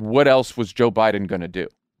what else was Joe Biden going to do?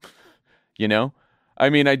 I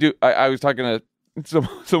mean, I was talking to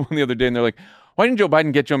someone the other day and they're like, why didn't Joe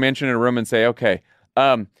Biden get Joe Manchin in a room and say, okay,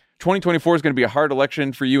 2024 is going to be a hard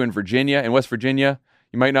election for you in West Virginia.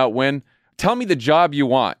 You might not win. Tell me the job you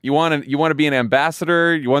want. You want to be an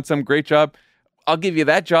ambassador? You want some great job? I'll give you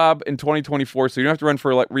that job in 2024 so you don't have to run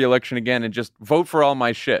for re-election again and just vote for all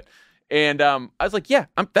my shit. And I was like, yeah,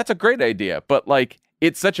 that's a great idea. But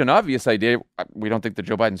it's such an obvious idea. We don't think that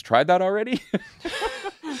Joe Biden's tried that already.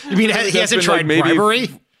 You mean he hasn't tried bribery?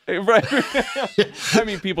 Right. I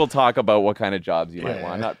mean, people talk about what kind of jobs you might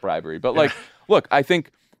want, not bribery. But look, I think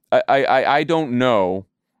I don't know.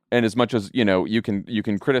 And as much as, you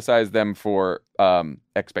can criticize them for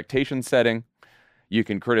expectation setting, you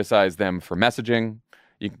can criticize them for messaging,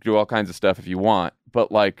 you can do all kinds of stuff if you want. But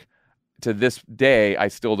to this day, I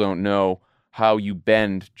still don't know how you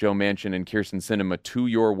bend Joe Manchin and Kyrsten Sinema to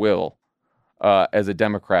your will as a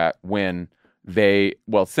Democrat when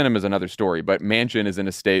Sinema is another story, but Manchin is in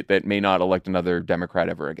a state that may not elect another Democrat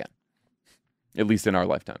ever again, at least in our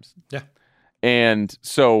lifetimes. Yeah. And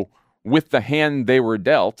so with the hand they were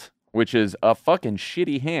dealt, which is a fucking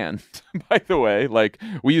shitty hand, by the way, like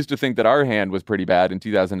we used to think that our hand was pretty bad in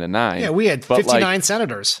 2009. Yeah, we had 59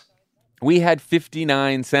 senators. We had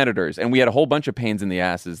 59 senators, and we had a whole bunch of pains in the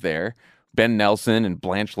asses there. Ben Nelson and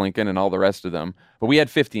Blanche Lincoln and all the rest of them. But we had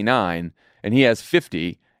 59, and he has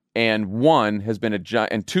 50. And one has been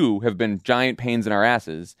and two have been giant pains in our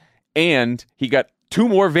asses. And he got 2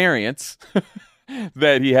 more variants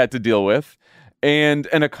that he had to deal with, and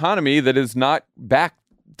an economy that is not back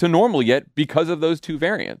to normal yet because of those 2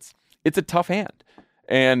 variants. It's a tough hand.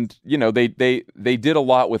 And, you know, they did a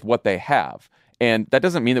lot with what they have. And that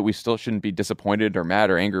doesn't mean that we still shouldn't be disappointed or mad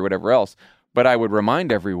or angry or whatever else. But I would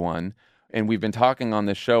remind everyone, and we've been talking on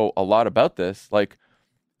this show a lot about this, like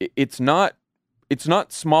it's not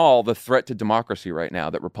small, the threat to democracy right now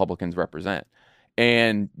that Republicans represent.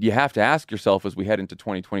 And you have to ask yourself as we head into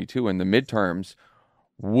 2022 and the midterms,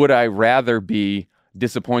 would I rather be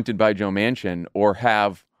disappointed by Joe Manchin or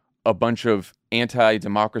have a bunch of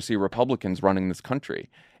anti-democracy Republicans running this country?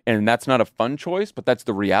 And that's not a fun choice, but that's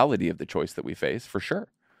the reality of the choice that we face for sure.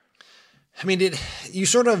 I mean, you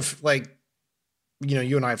sort of like, you know,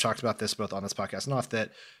 you and I have talked about this both on this podcast and off,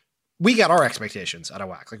 that we got our expectations out of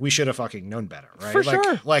whack. Like we should have fucking known better, right? For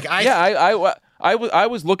sure. I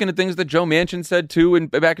was looking at things that Joe Manchin said too,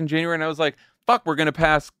 back in January, and I was like, "Fuck, we're gonna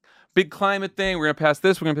pass big climate thing. We're gonna pass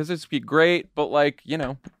this. We're gonna pass this. It'd be great." But like, you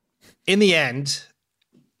know, in the end,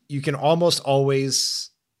 you can almost always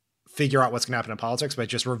figure out what's gonna happen in politics by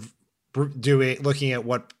just looking at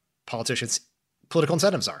what politicians' political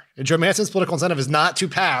incentives are. And Joe Manchin's political incentive is not to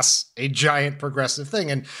pass a giant progressive thing,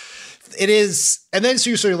 and it is. And then so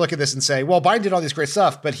you sort of look at this and say, well, Biden did all these great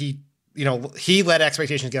stuff, but he let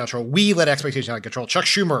expectations get out of control. We let expectations get out of control. Chuck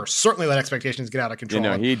Schumer certainly let expectations get out of control. You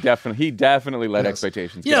know, he definitely let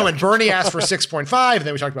expectations get out. And Bernie asked for 6.5, and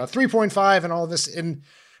then we talked about 3.5 and all of this.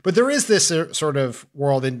 But there is this sort of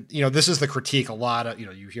world, and, you know, this is the critique a lot of, you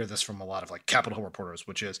know, you hear this from a lot of like Capitol Hill reporters,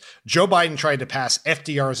 which is Joe Biden tried to pass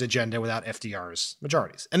FDR's agenda without FDR's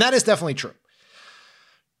majorities. And that is definitely true.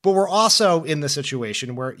 But we're also in the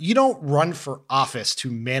situation where you don't run for office to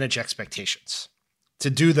manage expectations, to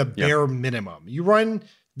do the bare minimum.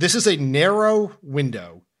 This is a narrow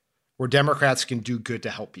window where Democrats can do good to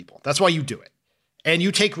help people. That's why you do it. And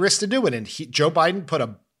you take risks to do it. And Joe Biden put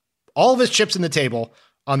all of his chips in the table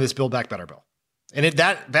on this Build Back Better bill. And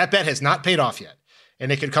that bet has not paid off yet.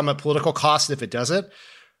 And it could come at political cost if it doesn't.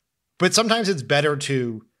 But sometimes it's better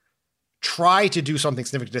to try to do something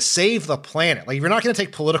significant to save the planet. Like, if you're not going to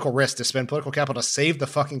take political risk to spend political capital to save the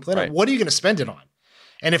fucking planet, right, what are you going to spend it on?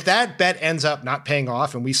 And if that bet ends up not paying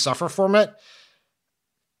off and we suffer from it,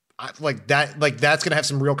 that's going to have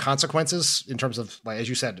some real consequences in terms of, like, as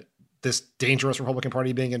you said, this dangerous Republican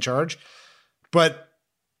Party being in charge. But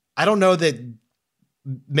I don't know that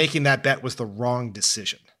making that bet was the wrong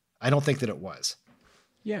decision. I don't think that it was.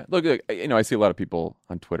 Yeah. Look, you know, I see a lot of people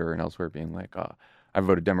on Twitter and elsewhere being like, I've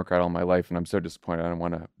voted Democrat all my life and I'm so disappointed. I don't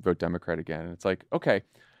want to vote Democrat again. And it's like, okay,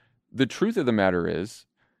 the truth of the matter is,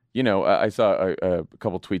 you know, I saw a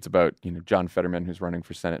couple tweets about, you know, John Fetterman, who's running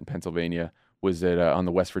for Senate in Pennsylvania, was on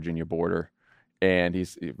the West Virginia border, and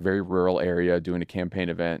he's a very rural area doing a campaign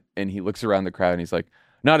event, and he looks around the crowd and he's like,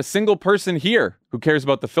 not a single person here who cares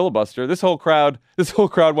about the filibuster. This whole crowd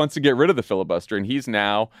wants to get rid of the filibuster, and he's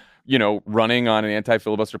now, you know, running on an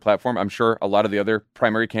anti-filibuster platform. I'm sure a lot of the other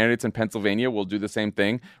primary candidates in Pennsylvania will do the same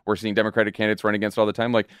thing. We're seeing Democratic candidates run against all the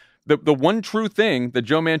time. Like, the one true thing that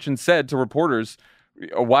Joe Manchin said to reporters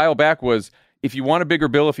a while back was, if you want a bigger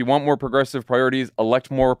bill, if you want more progressive priorities,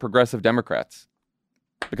 elect more progressive Democrats,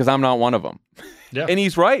 because I'm not one of them. Yeah. And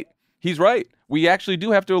he's right. He's right. We actually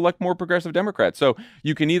do have to elect more progressive Democrats. So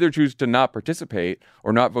you can either choose to not participate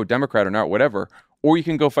or not vote Democrat or not whatever, or you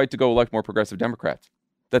can go fight to go elect more progressive Democrats.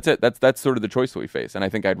 That's it. That's sort of the choice that we face. And I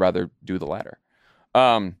think I'd rather do the latter.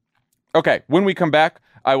 Okay. When we come back,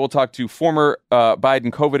 I will talk to former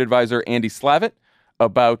Biden COVID advisor Andy Slavitt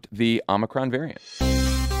about the Omicron variant.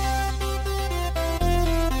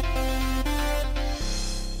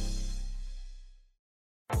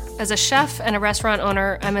 As a chef and a restaurant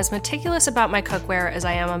owner, I'm as meticulous about my cookware as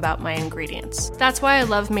I am about my ingredients. That's why I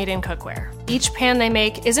love Made in Cookware. Each pan they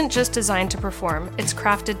make isn't just designed to perform, it's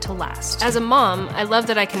crafted to last. As a mom, I love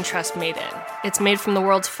that I can trust Made in. It's made from the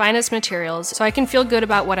world's finest materials, so I can feel good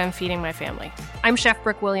about what I'm feeding my family. I'm Chef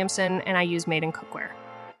Brooke Williamson, and I use Made in Cookware.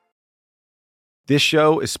 This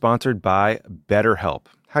show is sponsored by BetterHelp.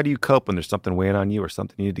 How do you cope when there's something weighing on you or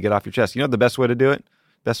something you need to get off your chest? You know the best way to do it?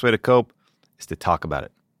 Best way to cope is to talk about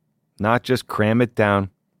it. Not just cram it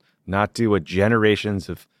down, not do what generations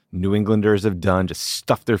of New Englanders have done, just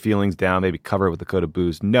stuff their feelings down, maybe cover it with a coat of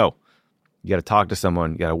booze. No, you got to talk to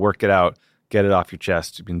someone. You got to work it out, get it off your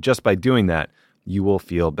chest. And just by doing that, you will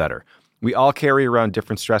feel better. We all carry around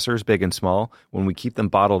different stressors, big and small. When we keep them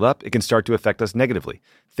bottled up, it can start to affect us negatively.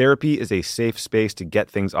 Therapy is a safe space to get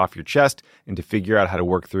things off your chest and to figure out how to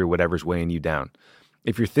work through whatever's weighing you down.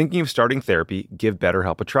 If you're thinking of starting therapy, give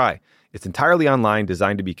BetterHelp a try. It's entirely online,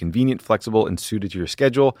 designed to be convenient, flexible, and suited to your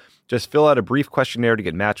schedule. Just fill out a brief questionnaire to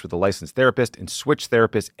get matched with a licensed therapist and switch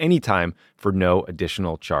therapists anytime for no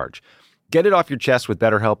additional charge. Get it off your chest with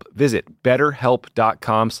BetterHelp. Visit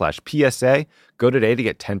betterhelp.com/PSA. Go today to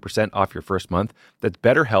get 10% off your first month. That's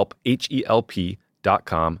BetterHelp,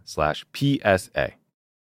 HELP.com/PSA.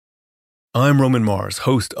 I'm Roman Mars,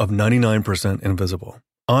 host of 99% Invisible.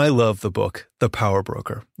 I love the book, The Power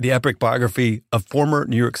Broker, the epic biography of former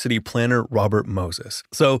New York City planner Robert Moses.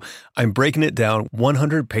 So I'm breaking it down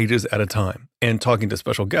 100 pages at a time and talking to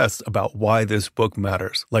special guests about why this book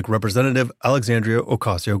matters, like Representative Alexandria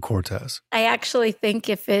Ocasio-Cortez. I actually think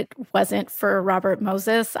if it wasn't for Robert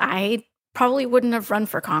Moses, I probably wouldn't have run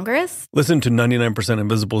for Congress. Listen to 99%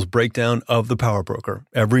 Invisible's breakdown of The Power Broker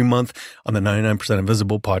every month on the 99%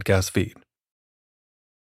 Invisible podcast feed.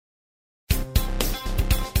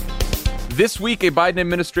 This week, a Biden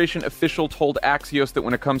administration official told Axios that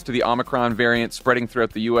when it comes to the Omicron variant spreading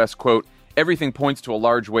throughout the U.S., quote, everything points to a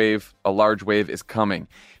large wave is coming.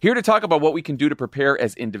 Here to talk about what we can do to prepare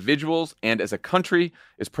as individuals and as a country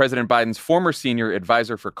is President Biden's former senior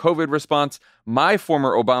advisor for COVID response, my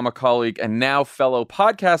former Obama colleague, and now fellow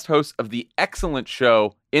podcast host of the excellent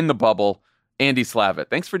show In the Bubble, Andy Slavitt.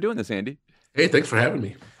 Thanks for doing this, Andy. Hey, thanks for having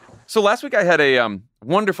me. So last week I had a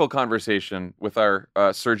wonderful conversation with our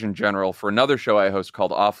Surgeon General for another show I host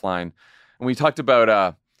called Offline. And we talked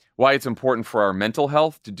about why it's important for our mental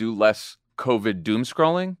health to do less COVID doom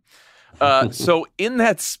scrolling. So in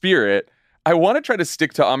that spirit, I want to try to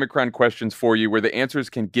stick to Omicron questions for you where the answers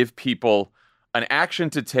can give people an action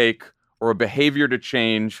to take or a behavior to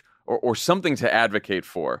change or something to advocate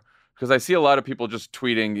for. Because I see a lot of people just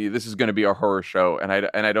tweeting, this is going to be a horror show. And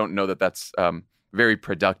I don't know that that's very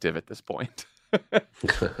productive at this point.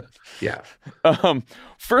 Yeah.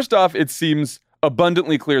 First off, it seems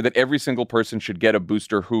abundantly clear that every single person should get a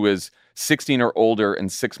booster who is 16 or older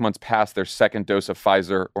and 6 months past their second dose of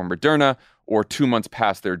Pfizer or Moderna or 2 months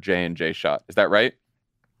past their J&J shot. Is that right?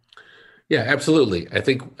 Yeah, absolutely. I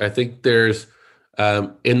think there's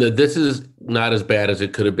in the this is not as bad as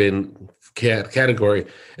it could have been category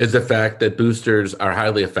is the fact that boosters are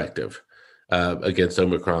highly effective against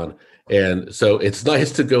Omicron. And so it's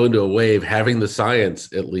nice to go into a wave having the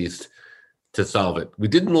science, at least, to solve it. We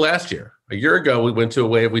didn't last year. A year ago, we went to a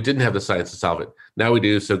wave. We didn't have the science to solve it. Now we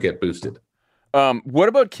do, so get boosted. What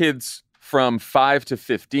about kids from 5 to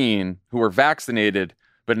 15 who are vaccinated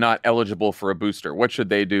but not eligible for a booster? What should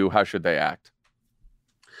they do? How should they act?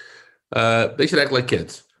 They should act like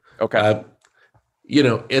kids. Okay.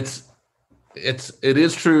 It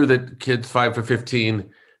is true that kids 5 to 15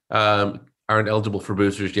 aren't eligible for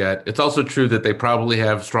boosters yet. It's also true that they probably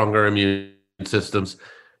have stronger immune systems.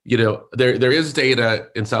 There is data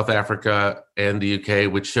in South Africa and the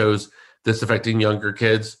UK which shows this affecting younger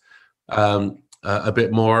kids a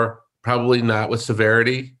bit more, probably not with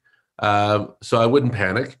severity. So I wouldn't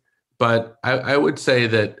panic, but I would say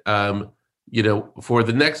that, for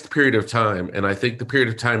the next period of time, and I think the period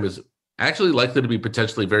of time is actually likely to be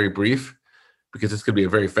potentially very brief because it's going to be a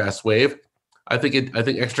very fast wave. I think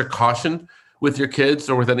extra caution with your kids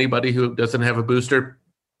or with anybody who doesn't have a booster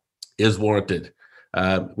is warranted.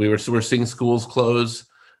 We're seeing schools close.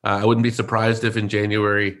 I wouldn't be surprised if in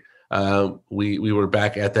January we were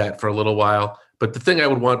back at that for a little while. But the thing I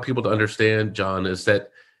would want people to understand, John, is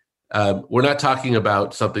that we're not talking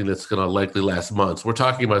about something that's going to likely last months. We're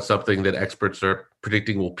talking about something that experts are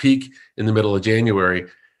predicting will peak in the middle of January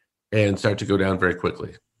and start to go down very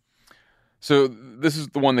quickly. So this is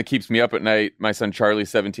the one that keeps me up at night. My son Charlie,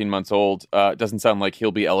 17 months old, doesn't sound like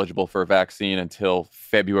he'll be eligible for a vaccine until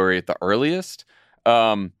February at the earliest.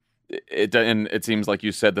 And it seems like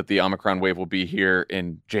you said that the Omicron wave will be here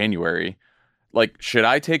in January. Like, should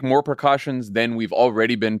I take more precautions than we've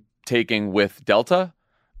already been taking with Delta?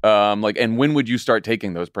 And when would you start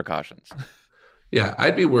taking those precautions? Yeah,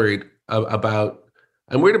 I'd be worried about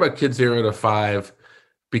kids 0 to 5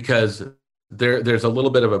 because there's a little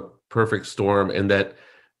bit of a perfect storm in that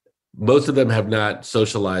most of them have not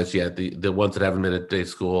socialized yet, the ones that haven't been at day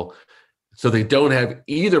school. So they don't have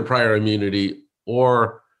either prior immunity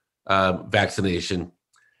or vaccination.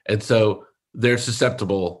 And so they're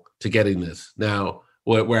susceptible to getting this. Now,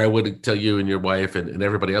 where I would tell you and your wife and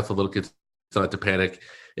everybody else, the little kids, not to panic,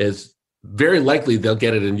 is very likely they'll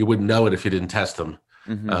get it and you wouldn't know it if you didn't test them,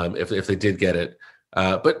 if they did get it.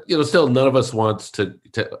 But, still none of us wants to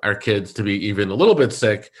our kids to be even a little bit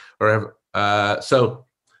sick or I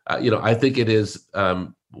think it is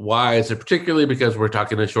wise, and particularly because we're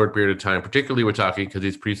talking a short period of time, particularly we're talking because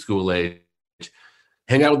he's preschool age,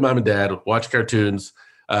 hang out with mom and dad, watch cartoons,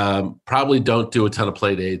 probably don't do a ton of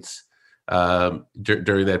play dates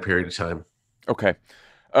during that period of time. Okay.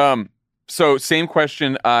 So same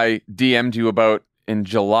question I DM'd you about in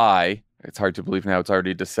July. It's hard to believe now it's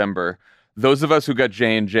already December. Those of us who got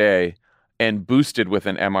J&J and boosted with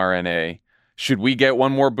an mRNA, should we get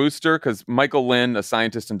one more booster? Because Michael Lin, a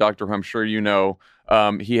scientist and doctor who I'm sure you know,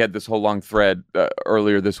 he had this whole long thread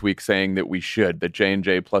earlier this week saying that we should, that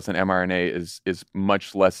J&J plus an mRNA is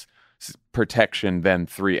much less protection than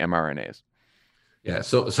 3 mRNAs. Yeah.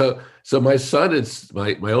 So my son is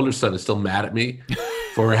my older son is still mad at me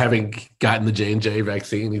for having gotten the J&J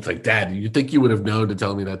vaccine. He's like, Dad, you think you would have known to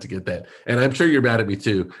tell me not to get that? And I'm sure you're mad at me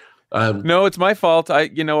too. No, it's my fault.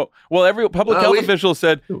 Every public health official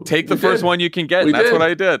said, take the first one you can get. And that's what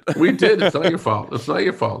I did. We did. It's not your fault. It's not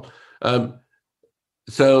your fault.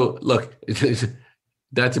 So look,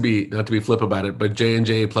 not to be flip about it, but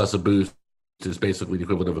J&J plus a boost is basically the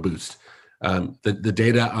equivalent of a boost. The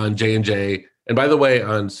data on J&J, and by the way,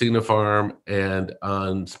 on Sinopharm and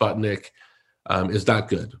on Sputnik, is not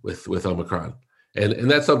good with Omicron. And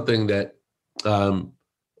that's something that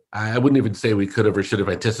I wouldn't even say we could have or should have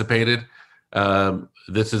anticipated.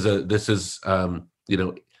 This is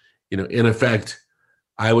in effect,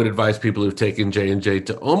 I would advise people who've taken J&J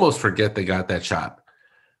to almost forget they got that shot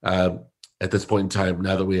at this point in time,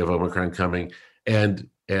 now that we have Omicron coming, and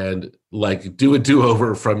like do a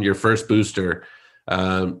do-over from your first booster.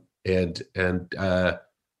 And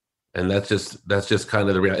that's just kind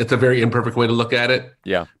of the reality. It's a very imperfect way to look at it.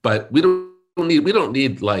 Yeah. But we don't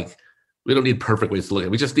need perfect ways to look at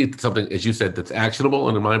it. We just need something, as you said, that's actionable.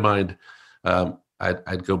 And in my mind,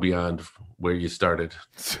 I'd go beyond where you started.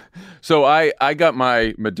 So I got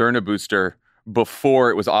my Moderna booster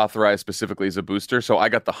before it was authorized specifically as a booster. So I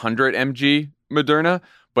got the 100 mg Moderna,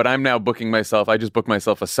 but I'm now booking myself. I just booked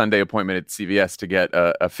myself a Sunday appointment at CVS to get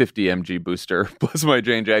a 50 mg booster plus my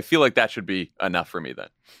J&J. I feel like that should be enough for me then.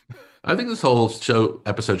 I think this whole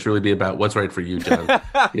episode should really be about what's right for you, John.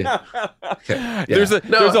 Yeah. Okay. Yeah. There's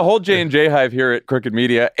a whole J&J hive here at Crooked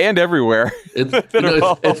Media and everywhere. It's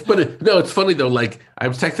funny. No, it's funny though. Like I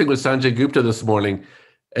was texting with Sanjay Gupta this morning,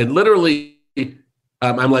 and literally,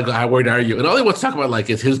 I'm like, "How worried are you?" And all he wants to talk about like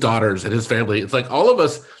is his daughters and his family. It's like all of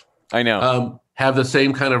us, I know, have the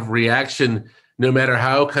same kind of reaction, no matter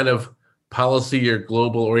how kind of policy or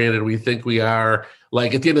global oriented we think we are.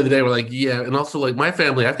 Like at the end of the day, we're like, yeah. And also like my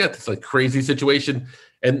family, I've got this like crazy situation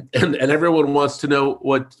and everyone wants to know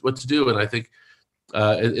what to do. And I think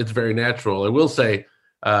it's very natural. I will say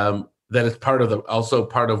that it's part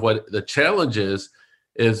of what the challenge is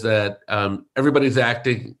that everybody's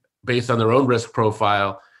acting based on their own risk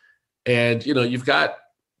profile. And, you've got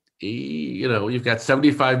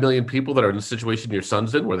 75 million people that are in the situation your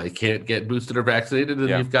son's in where they can't get boosted or vaccinated. And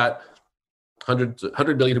you've got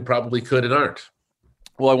 100 million who probably could and aren't.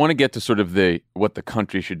 Well, I want to get to sort of what the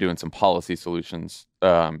country should do and some policy solutions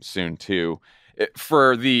soon too.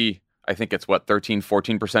 For I think it's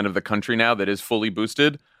 13-14% of the country now that is fully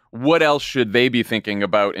boosted. What else should they be thinking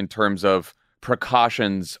about in terms of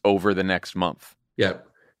precautions over the next month? Yeah.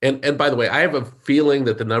 And by the way, I have a feeling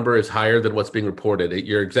that the number is higher than what's being reported.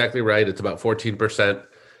 You're exactly right. It's about 14%.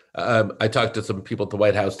 I talked to some people at the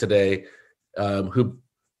White House today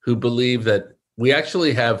who believe that we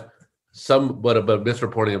actually have somewhat of a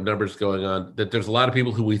misreporting of numbers going on, that there's a lot of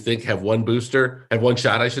people who we think have one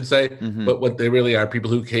shot, I should say, but what they really are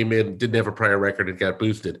people who came in, didn't have a prior record and got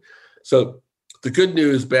boosted. So the good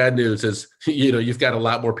news, bad news is, you've got a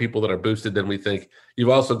lot more people that are boosted than we think. You've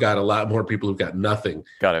also got a lot more people who've got nothing,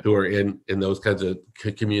 who are in those kinds of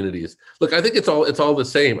communities. Look, I think it's all the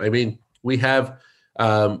same. I mean, we have,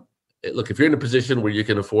 if you're in a position where you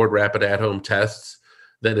can afford rapid at-home tests,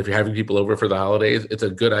 then if you're having people over for the holidays, it's a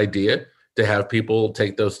good idea to have people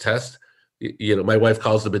take those tests. My wife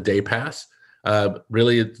calls them a day pass.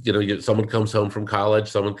 Really, someone comes home from college,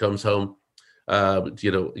 someone comes home,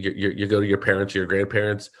 you go to your parents, your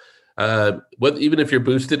grandparents. Even if you're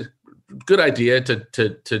boosted, good idea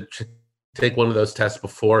to take one of those tests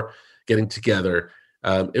before getting together.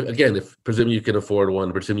 If presuming you can afford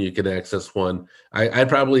one, presuming you can access one, I'd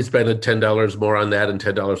probably spend $10 more on that and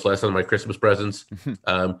 $10 less on my Christmas presents,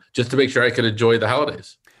 just to make sure I can enjoy the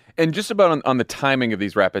holidays. And just about on the timing of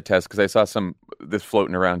these rapid tests, because I saw this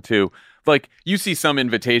floating around too. Like, you see some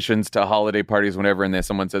invitations to holiday parties whenever, and then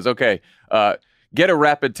someone says, okay, get a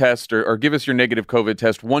rapid test or give us your negative COVID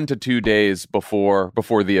test 1 to 2 days before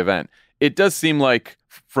the event. It does seem like,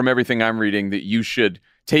 from everything I'm reading, that you should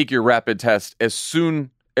take your rapid test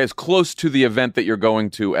as close to the event that you're going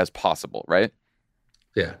to as possible, right?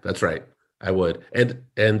 Yeah, that's right. I would. And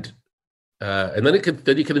then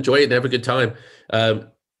you can enjoy it and have a good time. And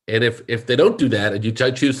if they don't do that and you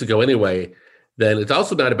choose to go anyway, then it's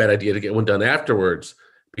also not a bad idea to get one done afterwards,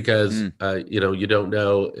 because you don't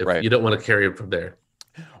know if you don't want to carry it from there.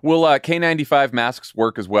 Will K95 masks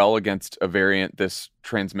work as well against a variant this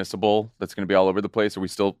transmissible that's going to be all over the place? Are we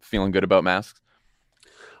still feeling good about masks?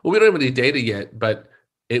 Well, we don't have any data yet, but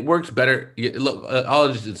it works better. Look,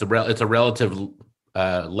 it's a relative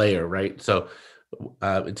layer, right? So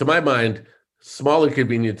to my mind, small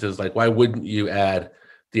inconveniences, like why wouldn't you add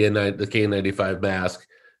the K95 mask?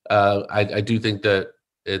 I do think that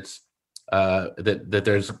it's that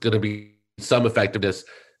there's going to be some effectiveness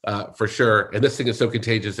for sure. And this thing is so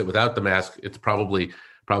contagious that without the mask, it's probably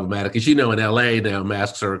problematic. As you know, in LA now,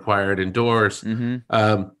 masks are required indoors,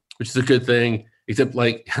 which is a good thing. Except,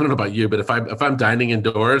 like, I don't know about you, but if I'm dining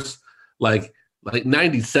indoors, like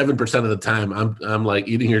 97% of the time, I'm like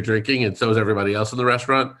eating or drinking, and so is everybody else in the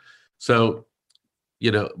restaurant. So,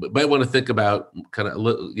 might want to think about kind of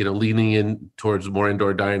leaning in towards more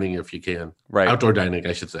indoor dining if you can. Right, outdoor dining,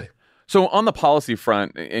 I should say. So on the policy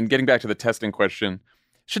front, and getting back to the testing question,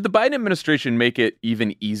 should the Biden administration make it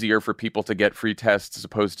even easier for people to get free tests as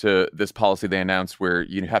opposed to this policy they announced where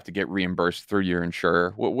you have to get reimbursed through your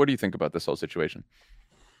insurer? What do you think about this whole situation?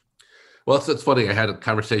 Well, it's funny. I had a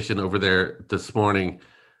conversation over there this morning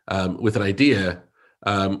with an idea,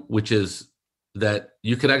 which is that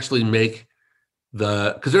you could actually make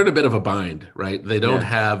because they're in a bit of a bind, right? They don't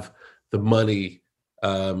have the money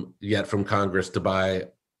yet from Congress to buy.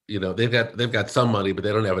 They've got some money, but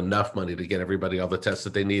they don't have enough money to get everybody all the tests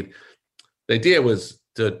that they need. The idea was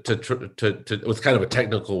it was kind of a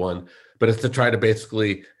technical one, but it's to try to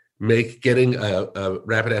basically make getting a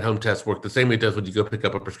rapid at-home test work the same way it does when you go pick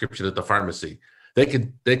up a prescription at the pharmacy. They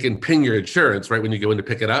can ping your insurance right when you go in to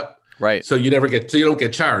pick it up. Right. So you don't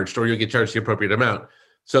get charged, or you'll get charged the appropriate amount.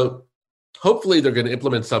 So hopefully they're going to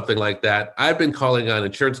implement something like that. I've been calling on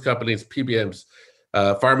insurance companies, PBMs,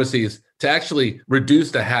 pharmacies to actually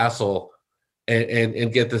reduce the hassle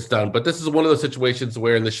and get this done. But this is one of those situations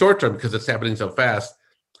where in the short term, because it's happening so fast,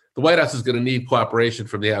 the White House is going to need cooperation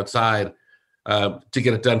from the outside to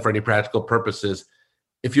get it done for any practical purposes.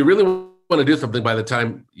 If you really want to do something by the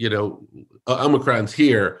time, Omicron's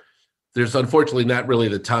here, there's unfortunately not really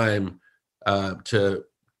the time to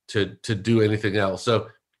do anything else. So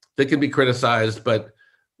they can be criticized, but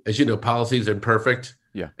as you know, policies are imperfect.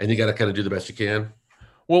 Yeah. And you got to kind of do the best you can.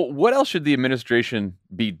 Well, what else should the administration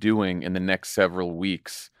be doing in the next several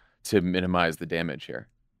weeks to minimize the damage here?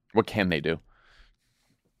 What can they do?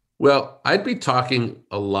 Well, I'd be talking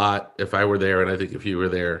a lot if I were there, and I think if you were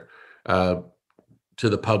there, to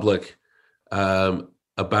the public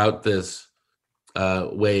about this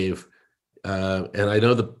wave. And I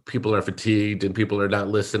know that people are fatigued and people are not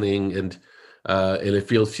listening, and it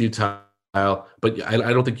feels futile. But I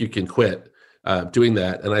don't think you can quit doing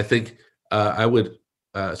that. And I think I would.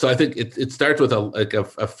 So I think it starts with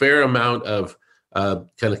a fair amount of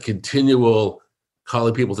kind of continual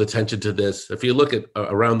calling people's attention to this. If you look at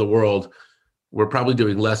around the world, we're probably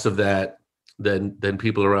doing less of that than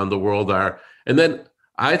people around the world are. And then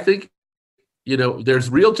I think, there's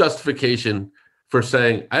real justification for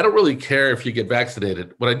saying, I don't really care if you get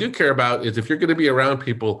vaccinated. What I do care about is if you're going to be around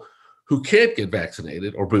people who can't get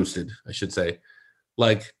vaccinated or boosted, I should say,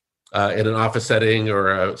 like in an office setting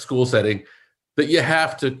or a school setting, that you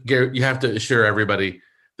have to assure everybody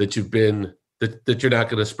that that you're not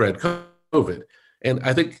going to spread COVID. And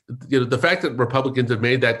I think the fact that Republicans have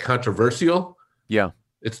made that controversial, I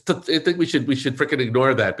think we should freaking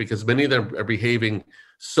ignore that, because many of them are behaving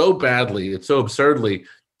so badly and so absurdly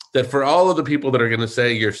that for all of the people that are going to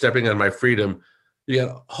say you're stepping on my freedom, you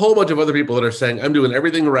got a whole bunch of other people that are saying I'm doing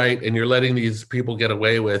everything right, and you're letting these people get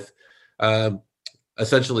away with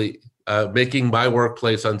essentially making my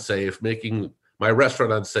workplace unsafe, making my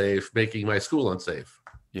restaurant unsafe, making my school unsafe.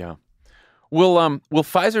 Yeah. Will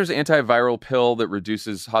Pfizer's antiviral pill that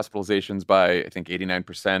reduces hospitalizations by, I think,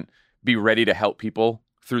 89% be ready to help people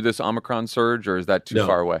through this Omicron surge, or is that too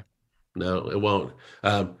far away? No, it won't.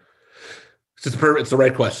 It's the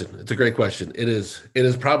right question. It's a great question. It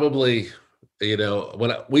is probably,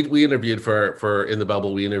 when we interviewed for In the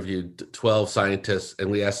Bubble, we interviewed 12 scientists and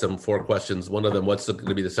we asked them 4 questions. One of them, what's going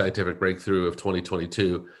to be the scientific breakthrough of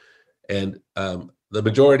 2022? And the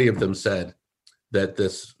majority of them said that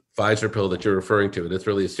this Pfizer pill that you're referring to, and it's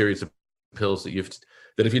really a series of pills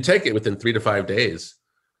that if you take it within 3 to 5 days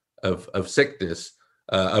of sickness,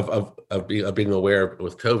 of being aware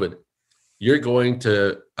with COVID, you're going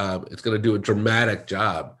to it's going to do a dramatic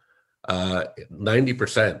job,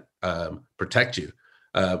 90% protect you.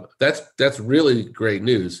 That's really great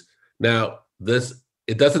news. Now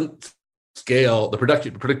it doesn't scale. The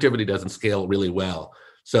productivity doesn't scale really well.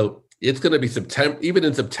 So it's going to be September. Even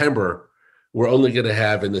in September, we're only going to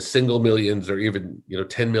have in the single millions or even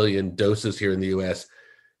 10 million doses here in the U.S.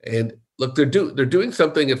 And look, they're doing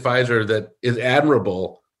something at Pfizer that is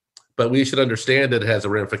admirable, but we should understand that it has a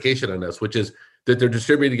ramification on us, which is that they're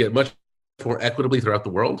distributing it much more equitably throughout the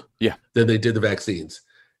world than they did the vaccines.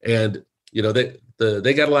 And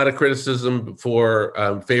they got a lot of criticism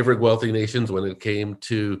for favoring wealthy nations when it came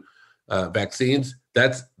to vaccines.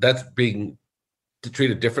 That's being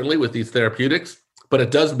treated differently with these therapeutics, but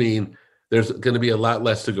it does mean there's going to be a lot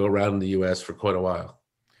less to go around in the U.S. for quite a while.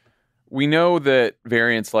 We know that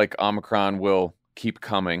variants like Omicron will keep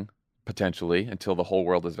coming, potentially, until the whole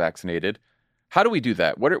world is vaccinated. How do we do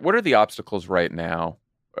that? What are the obstacles right now,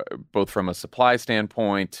 both from a supply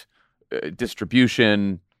standpoint,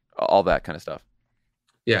 distribution, all that kind of stuff?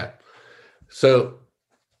 Yeah. So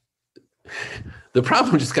the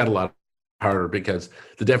problem just got a lot harder because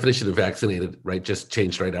the definition of vaccinated, right, just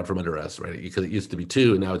changed right out from under us, right? Because it used to be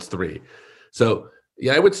 2 and now it's 3. So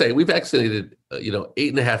yeah, I would say we vaccinated,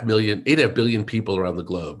 8.5 billion people around the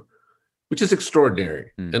globe, which is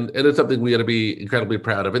extraordinary. And it's something we got to be incredibly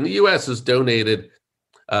proud of. And the U.S. has donated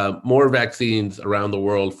more vaccines around the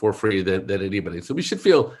world for free than anybody. So we should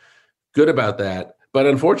feel good about that. But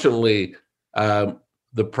unfortunately, the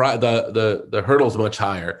hurdle's much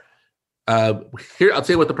higher. Here, I'll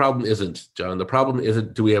tell you what the problem isn't, John. The problem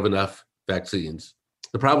isn't, do we have enough vaccines?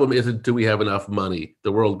 The problem isn't, do we have enough money?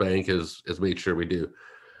 The World Bank has made sure we do.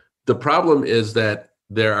 The problem is that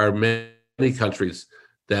there are many countries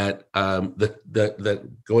that that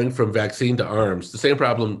going from vaccine to arms, the same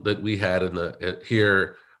problem that we had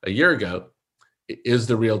here a year ago, is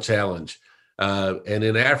the real challenge. And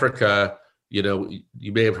in Africa, you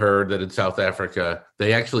may have heard that in South Africa,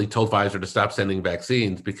 they actually told Pfizer to stop sending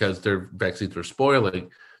vaccines because their vaccines were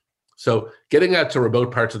spoiling. So getting out to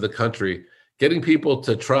remote parts of the country, getting people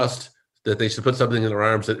to trust that they should put something in their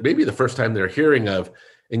arms that maybe the first time they're hearing of,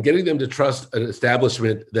 and getting them to trust an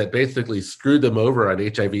establishment that basically screwed them over on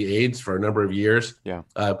HIV/AIDS for a number of years. Yeah.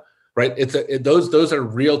 Right. Those are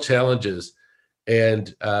real challenges.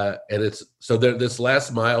 And it's so this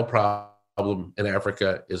last mile problem in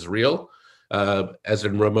Africa is real. As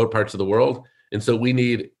in remote parts of the world. And so we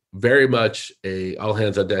need very much a all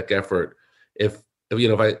hands on deck effort. If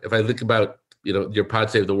I think about, your Pod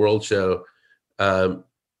Save the World show, I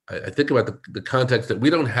think about the context that we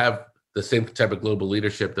don't have the same type of global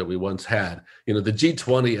leadership that we once had. The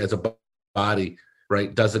G20 as a body,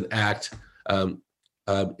 right, doesn't act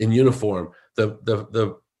in uniform.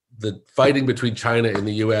 The fighting between China and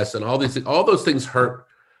the US and all those things hurt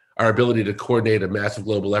our ability to coordinate a massive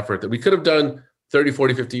global effort that we could have done 30,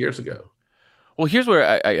 40, 50 years ago. Well, here's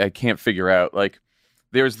where I can't figure out,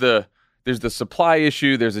 there's the supply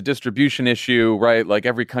issue, there's a distribution issue, right? Like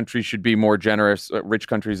every country should be more generous, rich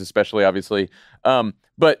countries especially, obviously.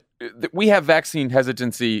 But we have vaccine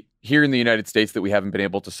hesitancy here in the United States that we haven't been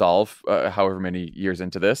able to solve, however many years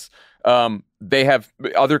into this.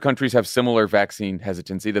 Other countries have similar vaccine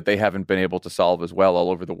hesitancy that they haven't been able to solve as well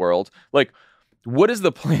all over the world. What is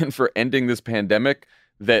the plan for ending this pandemic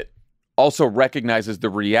that also recognizes the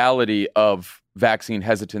reality of vaccine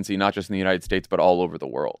hesitancy, not just in the United States, but all over the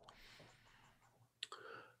world?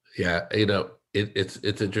 Yeah,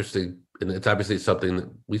 it's interesting. And it's obviously something that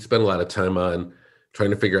we spend a lot of time on trying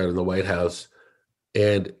to figure out in the White House.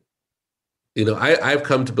 And, I've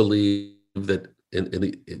come to believe that in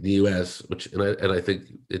the U.S., and I think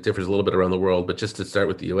it differs a little bit around the world, but just to start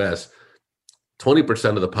with the U.S.,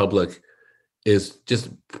 20% of the public is just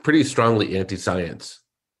pretty strongly anti-science.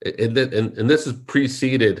 And this has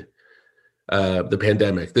preceded the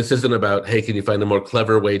pandemic. This isn't about, hey, can you find a more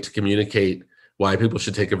clever way to communicate why people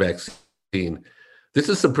should take a vaccine? This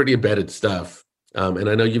is some pretty embedded stuff. And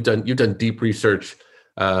I know you've done deep research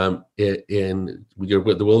in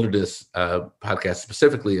the Wilderness podcast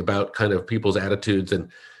specifically about kind of people's attitudes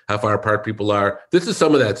and how far apart people are. This is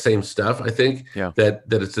some of that same stuff, I think, that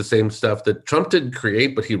it's the same stuff that Trump didn't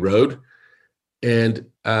create, but he rode. And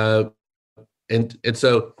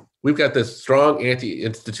so we've got this strong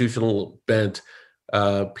anti-institutional bent,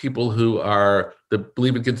 people who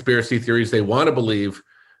believe in conspiracy theories. They want to believe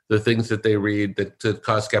the things that they read that to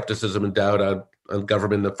cause skepticism and doubt on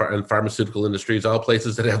government and pharmaceutical industries, all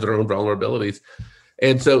places that have their own vulnerabilities.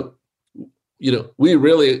 And so, we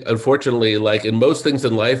really, unfortunately, like in most things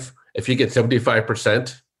in life, if you get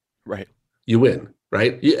 75%, right, you win,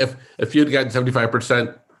 right? If you'd gotten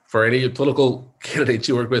 75% for any political candidates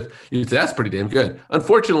you work with, you'd say that's pretty damn good.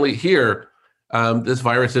 Unfortunately, here, this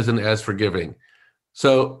virus isn't as forgiving.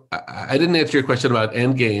 So I didn't answer your question about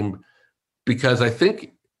endgame because I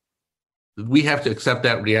think we have to accept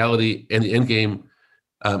that reality, and the endgame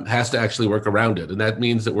has to actually work around it. And that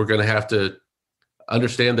means that we're going to have to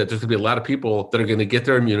understand that there's going to be a lot of people that are going to get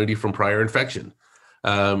their immunity from prior infection.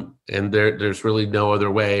 And there's really no other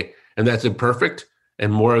way. And that's imperfect,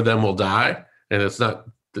 and more of them will die. And it's not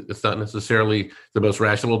necessarily the most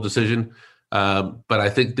rational decision. But I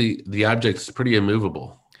think the object's pretty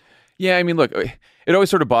immovable. Yeah, I mean, look, it always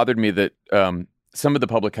sort of bothered me that some of the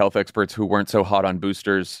public health experts who weren't so hot on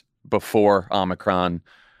boosters before Omicron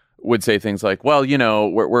would say things like, well,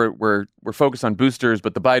 we're focused on boosters,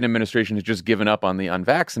 but the Biden administration has just given up on the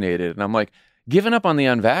unvaccinated. And I'm like, given up on the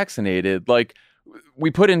unvaccinated? Like,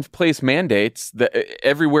 we put in place mandates that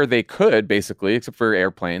everywhere they could, basically, except for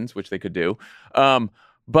airplanes, which they could do.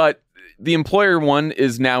 But the employer one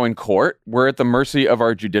is now in court. We're at the mercy of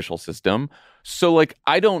our judicial system. So, like,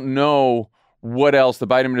 I don't know what else the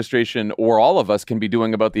Biden administration or all of us can be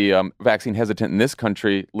doing about the vaccine hesitant in this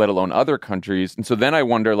country, let alone other countries. And so then I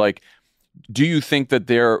wonder, like, do you think that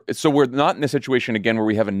so we're not in a situation again where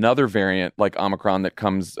we have another variant like Omicron that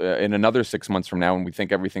comes in another 6 months from now and we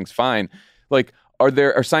think everything's fine? Like,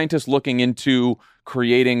 are scientists looking into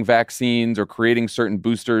creating vaccines or creating certain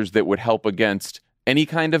boosters that would help against any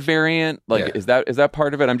kind of variant? Like, is that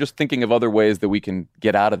part of it? I'm just thinking of other ways that we can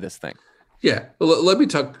get out of this thing. Yeah. Well, let me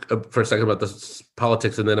talk for a second about the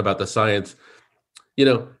politics and then about the science.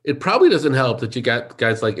 It probably doesn't help that you got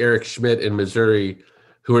guys like Eric Schmidt in Missouri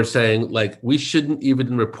who are saying, like, we shouldn't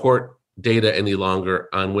even report data any longer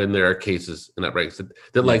on when there are cases in outbreaks.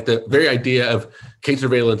 That like the very idea of case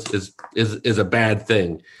surveillance is a bad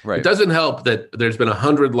thing. Right. It doesn't help that there's been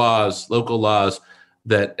 100 local laws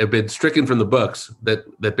that have been stricken from the books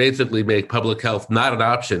that basically make public health not an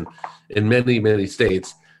option in many, many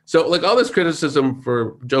states. So, like, all this criticism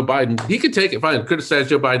for Joe Biden, he could take it, fine, criticize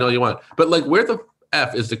Joe Biden all you want. But, like, where the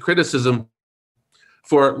F is the criticism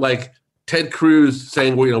for, like, Ted Cruz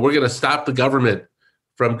saying, we're going to stop the government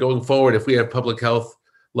from going forward if we have public health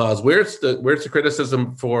laws? Where's the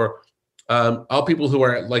criticism for all people who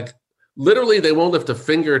are, like, literally they won't lift a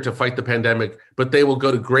finger to fight the pandemic, but they will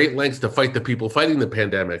go to great lengths to fight the people fighting the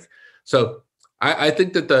pandemic. So I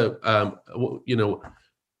think that the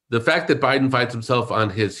fact that Biden finds himself on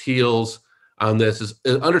his heels on this is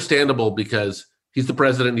understandable because he's the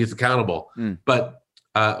president and he's accountable. But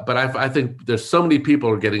I think there's so many people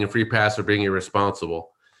who are getting a free pass for being irresponsible.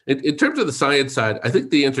 In terms of the science side, I think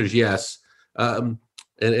the answer is yes, in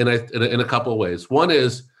a couple of ways. One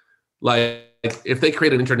is, like, if they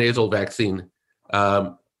create an intranasal vaccine,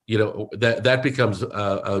 that becomes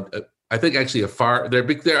I think actually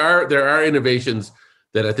there are innovations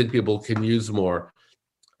that I think people can use more.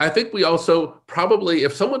 I think we also probably,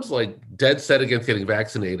 if someone's like dead set against getting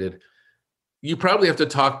vaccinated, you probably have to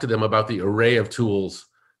talk to them about the array of tools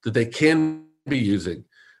that they can be using,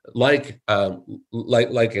 like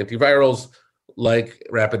antivirals, like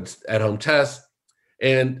rapid at-home tests,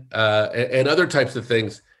 and other types of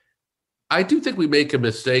things. I do think we make a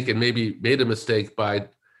mistake, and maybe made a mistake by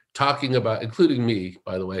talking about, including me,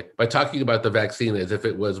 by the way, by talking about the vaccine as if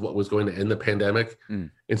it was what was going to end the pandemic,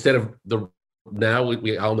 instead of now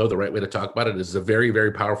we all know the right way to talk about it is a very,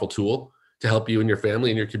 very powerful tool to help you and your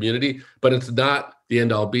family and your community, but it's not the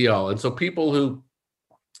end all be all. And so people who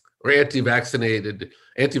are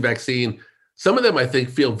anti-vaccine, some of them I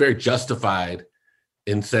think feel very justified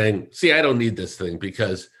in saying, see, I don't need this thing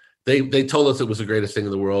because they told us it was the greatest thing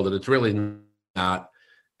in the world and it's really not.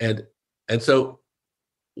 And so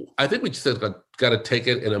I think we just got to take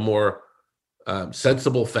it in a more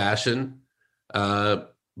sensible fashion,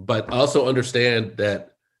 but also understand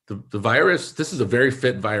that the virus, this is a very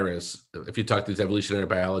fit virus. If you talk to these evolutionary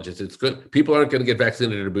biologists, it's good. People aren't going to get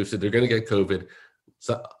vaccinated or boosted. They're going to get COVID.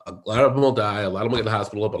 So a lot of them will die. A lot of them will get to the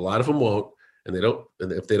hospital, but a lot of them won't. And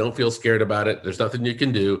if they don't feel scared about it, there's nothing you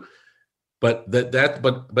can do. But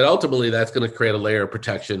ultimately, that's going to create a layer of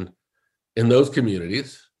protection in those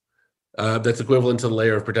communities that's equivalent to the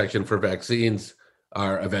layer of protection for vaccines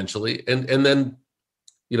are eventually. And then,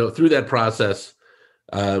 through that process,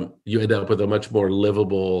 you end up with a much more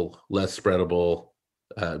livable, less spreadable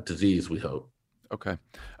disease, we hope. Okay.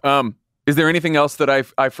 Is there anything else that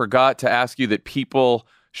I forgot to ask you that people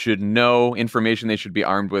should know, information they should be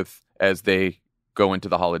armed with as they go into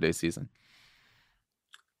the holiday season?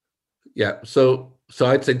 Yeah. So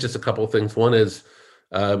I'd say just a couple of things. One is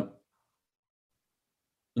no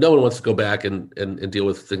one wants to go back and deal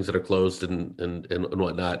with things that are closed and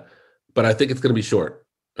whatnot. But I think it's going to be short.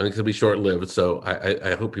 I think it's going to be short-lived. So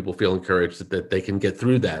I hope people feel encouraged that they can get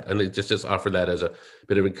through that. And just offer that as a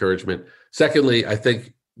bit of encouragement. Secondly, I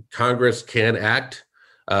think Congress can act.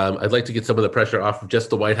 I'd like to get some of the pressure off of just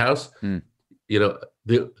the White House. It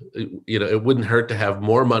wouldn't hurt to have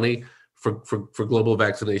more money for global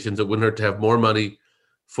vaccinations. It wouldn't hurt to have more money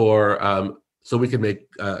for so we can make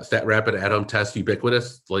rapid at-home tests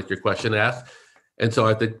ubiquitous, like your question asked. And so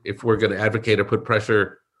I think if we're going to advocate or put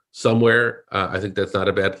pressure somewhere, I think that's not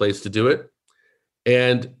a bad place to do it.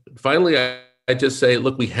 And finally, I just say,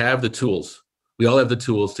 look, we have the tools. We all have the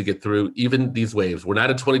tools to get through even these waves. We're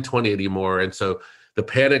not in 2020 anymore. And so the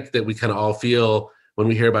panic that we kind of all feel when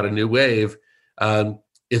we hear about a new wave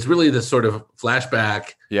is really this sort of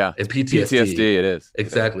flashback and PTSD. PTSD, it is.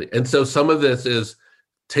 Exactly. And so some of this is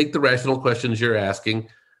take the rational questions you're asking.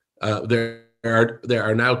 There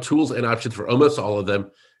are now tools and options for almost all of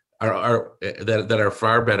them that are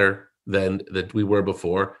far better than that we were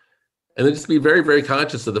before. And then just be very, very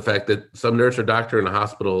conscious of the fact that some nurse or doctor in a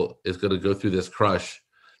hospital is going to go through this crush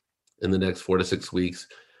in the next 4 to 6 weeks.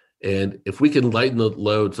 And if we can lighten the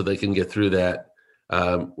load so they can get through that,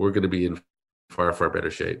 we're going to be in far, far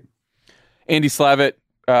better shape. Andy Slavitt,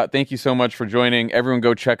 thank you so much for joining. Everyone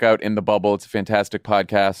go check out In the Bubble. It's a fantastic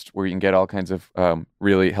podcast where you can get all kinds of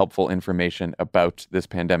really helpful information about this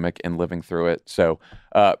pandemic and living through it. So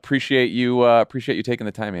appreciate you taking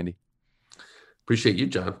the time, Andy. Appreciate you,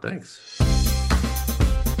 John. Thanks.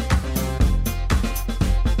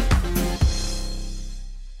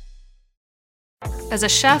 As a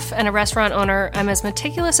chef and a restaurant owner, I'm as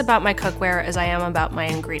meticulous about my cookware as I am about my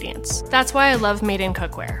ingredients. That's why I love Made in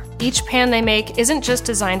Cookware. Each pan they make isn't just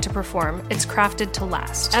designed to perform, it's crafted to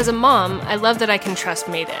last. As a mom, I love that I can trust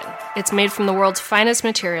Made In. It's made from the world's finest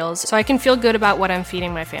materials, so I can feel good about what I'm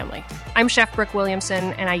feeding my family. I'm Chef Brooke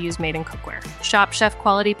Williamson, and I use Made in Cookware. Shop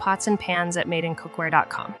chef-quality pots and pans at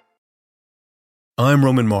madeincookware.com. I'm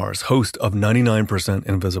Roman Mars, host of 99%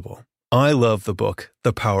 Invisible. I love the book,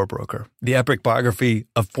 The Power Broker, the epic biography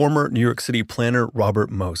of former New York City planner Robert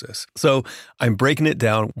Moses. So I'm breaking it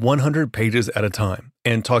down 100 pages at a time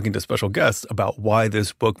and talking to special guests about why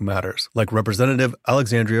this book matters, like Representative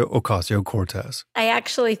Alexandria Ocasio-Cortez. I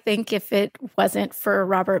actually think if it wasn't for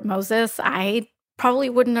Robert Moses, I probably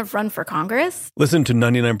wouldn't have run for Congress. Listen to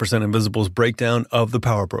 99% Invisible's breakdown of The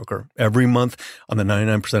Power Broker every month on the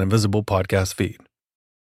 99% Invisible podcast feed.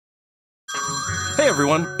 Hey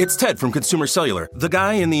everyone, it's Ted from Consumer Cellular, the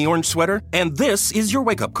guy in the orange sweater, and this is your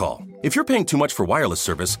wake-up call. If you're paying too much for wireless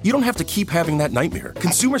service, you don't have to keep having that nightmare.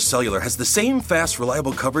 Consumer Cellular has the same fast,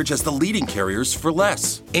 reliable coverage as the leading carriers for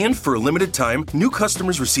less. And for a limited time, new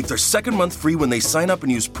customers receive their second month free when they sign up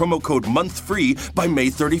and use promo code MONTHFREE by May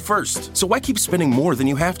 31st. So why keep spending more than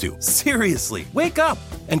you have to? Seriously, wake up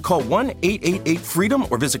and call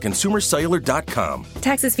 1-888-FREEDOM or visit consumercellular.com.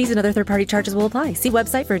 Taxes, fees, and other third-party charges will apply. See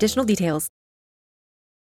website for additional details.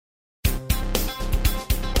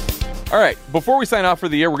 All right, before we sign off for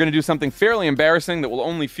the year, we're going to do something fairly embarrassing that will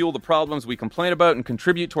only fuel the problems we complain about and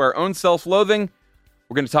contribute to our own self-loathing.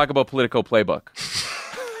 We're going to talk about Politico Playbook.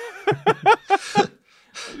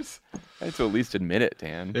 I had to at least admit it,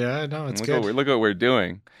 Dan. Yeah, no, it's good. Look at what we're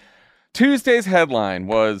doing. Tuesday's headline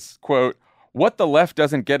was, quote, "What the left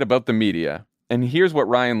doesn't get about the media." And here's what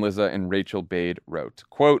Ryan Lizza and Rachel Bade wrote.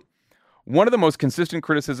 Quote, "One of the most consistent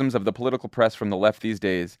criticisms of the political press from the left these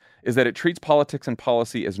days is that it treats politics and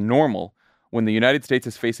policy as normal when the United States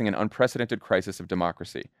is facing an unprecedented crisis of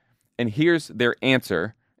democracy. And here's their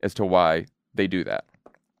answer as to why they do that.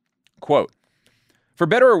 Quote, "For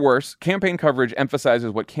better or worse, campaign coverage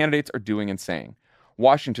emphasizes what candidates are doing and saying.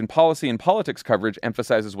 Washington policy and politics coverage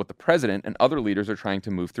emphasizes what the president and other leaders are trying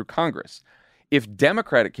to move through Congress. If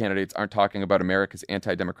Democratic candidates aren't talking about America's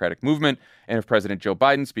anti-democratic movement, and if President Joe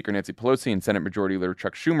Biden, Speaker Nancy Pelosi, and Senate Majority Leader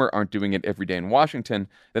Chuck Schumer aren't doing it every day in Washington,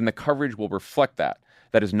 then the coverage will reflect that.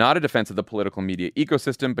 That is not a defense of the political media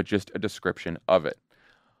ecosystem, but just a description of it."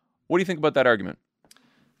 What do you think about that argument?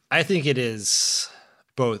 I think it is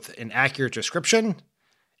both an accurate description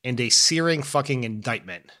and a searing fucking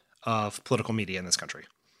indictment of political media in this country.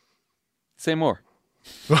 Say more.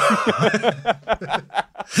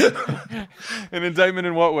 An indictment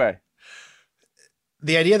in what way?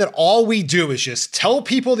 The idea that all we do is just tell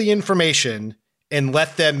people the information and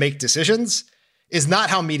let them make decisions is not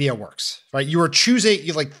how media works, right? You are choosing,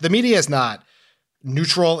 the media is not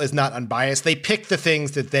neutral, is not unbiased. They pick the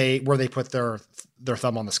things that where they put their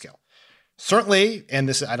thumb on the scale. Certainly, and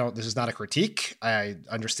this is not a critique. I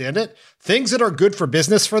understand it. Things that are good for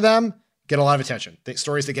business for them get a lot of attention.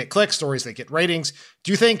 Stories that get clicks, stories that get ratings.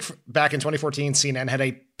 Do you think back in 2014, CNN had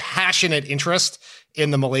a passionate interest in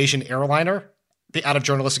the Malaysian airliner out of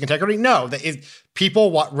journalistic integrity? No, people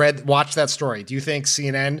watched that story. Do you think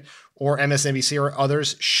CNN or MSNBC or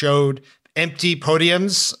others showed empty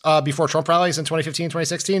podiums before Trump rallies in 2015,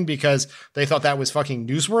 2016 because they thought that was fucking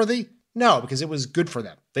newsworthy? No, because it was good for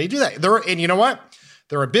them. They do that. And you know what?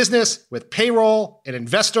 They're a business with payroll and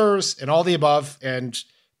investors and all the above. And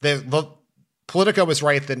the Politico was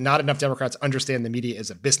right that not enough Democrats understand the media as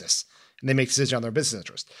a business, and they make decisions on their business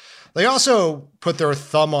interest. They also put their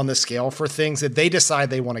thumb on the scale for things that they decide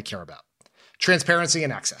they want to care about. Transparency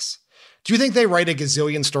and access. Do you think they write a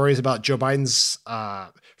gazillion stories about Joe Biden's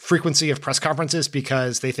frequency of press conferences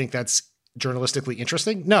because they think that's journalistically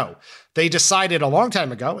interesting? No. They decided a long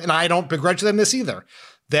time ago, and I don't begrudge them this either,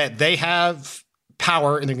 that they have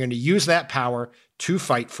power and they're going to use that power to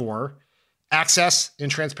fight for access and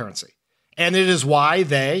transparency. And it is why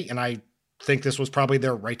they, and I think this was probably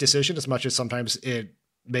their right decision, as much as sometimes it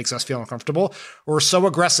makes us feel uncomfortable, were so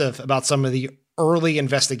aggressive about some of the early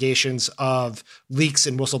investigations of leaks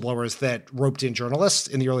and whistleblowers that roped in journalists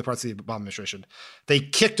in the early parts of the Obama administration. They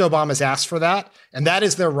kicked Obama's ass for that, and that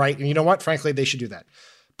is their right. And you know what? Frankly, they should do that.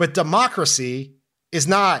 But democracy is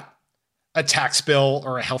not a tax bill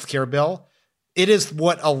or a healthcare bill. It is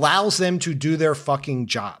what allows them to do their fucking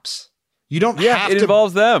jobs. You don't have to. It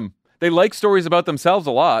involves them. They like stories about themselves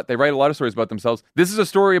a lot. They write a lot of stories about themselves. This is a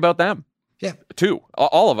story about them. Yeah. Too.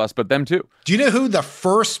 All of us, but them too. Do you know who the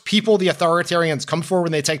first people the authoritarians come for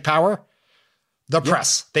when they take power? The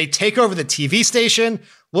press. They take over the TV station.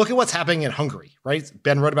 Look at what's happening in Hungary, right?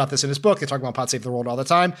 Ben wrote about this in his book. They talk about Pod Save the World all the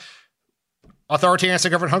time. Authoritarians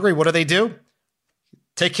take over in Hungary. What do?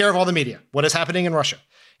 Take care of all the media. What is happening in Russia?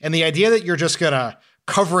 And the idea that you're just going to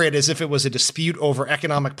cover it as if it was a dispute over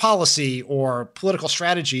economic policy or political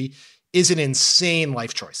strategy is an insane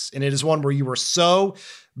life choice. And it is one where you are so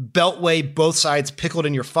beltway, both sides pickled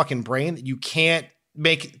in your fucking brain that you can't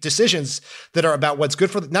make decisions that are about what's good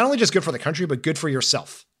for not only just good for the country, but good for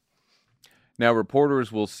yourself. Now,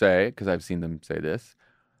 reporters will say, because I've seen them say this,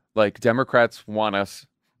 like, Democrats want us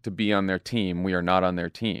to be on their team. We are not on their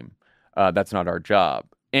team. That's not our job.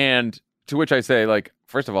 And to which I say, like,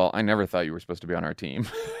 first of all, I never thought you were supposed to be on our team.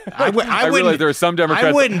 I realize there are some Democrats.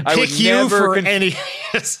 I wouldn't pick you for any.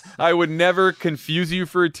 I would never confuse you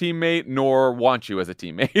for a teammate, nor want you as a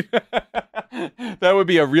teammate. That would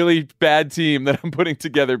be a really bad team that I'm putting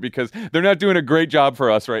together because they're not doing a great job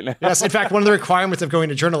for us right now. Yes, in fact, one of the requirements of going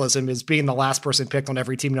to journalism is being the last person picked on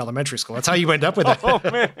every team in elementary school. That's how you end up with it. Oh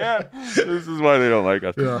man, this is why they don't like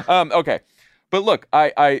us. Yeah. Okay. But look,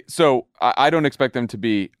 I don't expect them to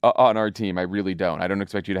be on our team. I really don't. I don't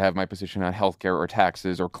expect you to have my position on healthcare or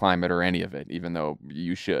taxes or climate or any of it, even though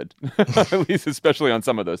you should, at least especially on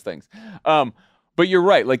some of those things. But you're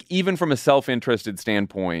right. Like, even from a self-interested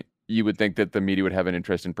standpoint, you would think that the media would have an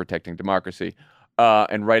interest in protecting democracy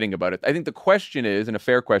and writing about it. I think the question is, and a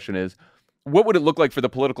fair question is, what would it look like for the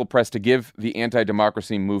political press to give the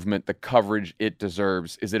anti-democracy movement the coverage it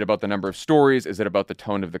deserves? Is it about the number of stories? Is it about the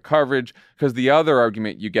tone of the coverage? Because the other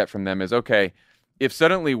argument you get from them is, okay, if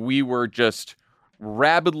suddenly we were just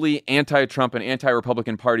rabidly anti-Trump and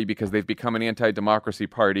anti-Republican party because they've become an anti-democracy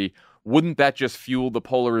party, wouldn't that just fuel the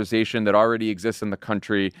polarization that already exists in the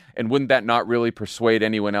country? And wouldn't that not really persuade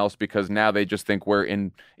anyone else because now they just think we're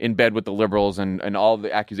in bed with the liberals and all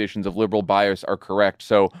the accusations of liberal bias are correct?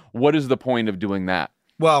 So what is the point of doing that?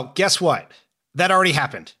 Well, guess what? That already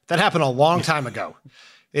happened. That happened a long time ago.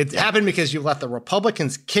 It happened because you let the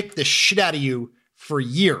Republicans kick the shit out of you for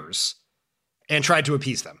years and tried to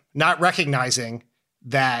appease them, not recognizing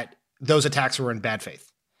that those attacks were in bad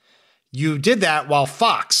faith. You did that while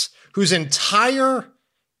Fox, whose entire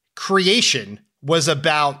creation was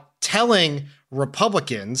about telling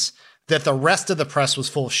Republicans that the rest of the press was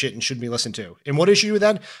full of shit and shouldn't be listened to. And what did you do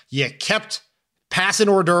then? You kept passing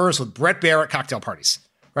hors d'oeuvres with Brett Baier at cocktail parties,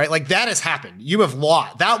 right? Like, that has happened. You have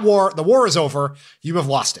lost that war. The war is over. You have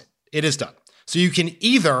lost it. It is done. So you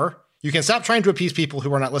can stop trying to appease people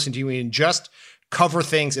who are not listening to you and just cover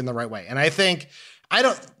things in the right way. And I think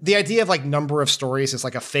the idea of like number of stories is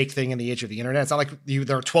like a fake thing in the age of the internet. It's not like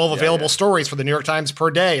there are 12 available stories for the New York Times per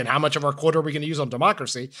day and how much of our quota are we going to use on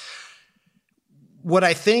democracy? What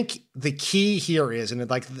I think the key here is, and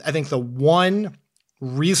I think the one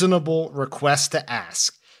reasonable request to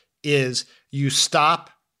ask is you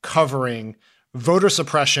stop covering voter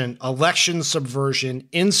suppression, election subversion,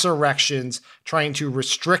 insurrections, trying to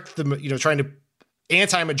restrict trying to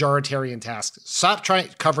anti-majoritarian tasks. Stop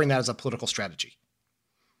covering that as a political strategy.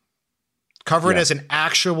 Cover it as an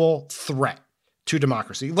actual threat to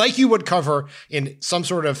democracy, like you would cover in some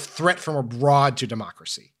sort of threat from abroad to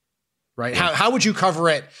democracy, right? Yeah. How would you cover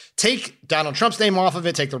it? Take Donald Trump's name off of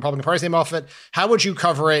it, take the Republican Party's name off of it. How would you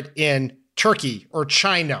cover it in Turkey or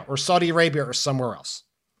China or Saudi Arabia or somewhere else?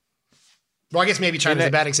 Well, I guess maybe China is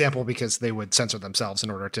a bad example because they would center themselves in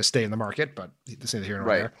order to stay in the market, but this is here and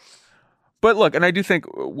there. But look, and I do think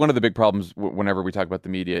one of the big problems whenever we talk about the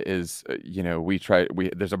media is,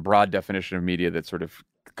 there's a broad definition of media that sort of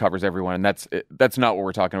covers everyone, and that's not what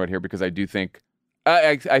we're talking about here, because I do think,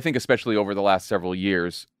 I think especially over the last several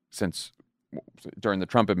years, since during the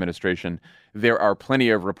Trump administration, there are plenty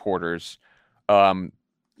of reporters,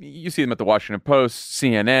 you see them at the Washington Post,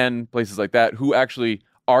 CNN, places like that, who actually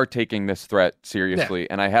are taking this threat seriously,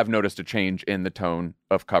 and I have noticed a change in the tone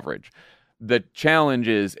of coverage. The challenge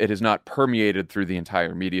is it has not permeated through the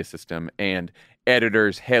entire media system, and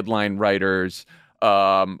editors, headline writers,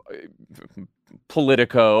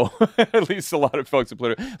 Politico, at least a lot of folks at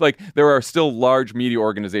Politico, like there are still large media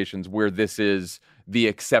organizations where this is the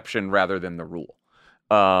exception rather than the rule.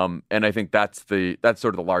 And I think that's sort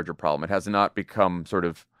of the larger problem. It has not become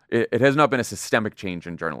it has not been a systemic change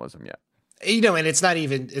in journalism yet. And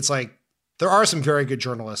it's like there are some very good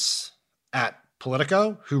journalists at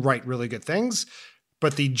Politico who write really good things,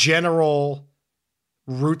 but the general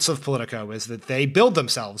roots of Politico is that they build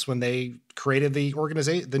themselves when they created the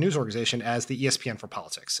news organization as the ESPN for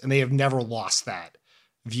politics, and they have never lost that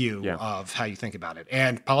view of how you think about it.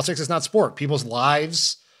 And politics is not sport. People's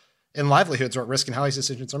lives and livelihoods are at risk in how these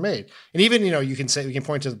decisions are made. And even, we can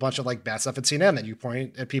point to a bunch of like bad stuff at CNN, that you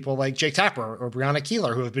point at people like Jake Tapper or Breonna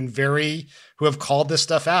Keeler, who have called this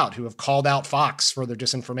stuff out, who have called out Fox for their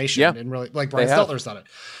disinformation, and really, like Brian Stelter's done it.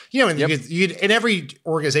 In every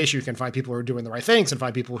organization you can find people who are doing the right things and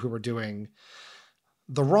find people who are doing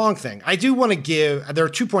the wrong thing. I do want to there are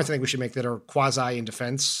 2 points I think we should make that are quasi in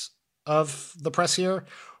defense of the press here.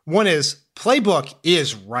 One is Playbook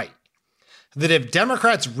is right. That if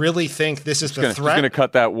Democrats really think this is the threat, I'm just going to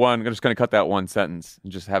cut that one sentence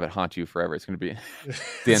and just have it haunt you forever. It's going to be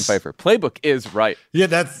Dan Pfeiffer. Playbook is right. Yeah,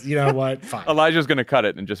 that's, what? Fine. Elijah's going to cut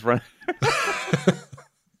it and just run.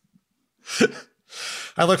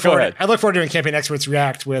 I look forward to doing Campaign Experts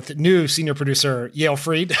React with new senior producer Yale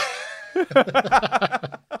Fried.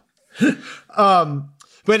 But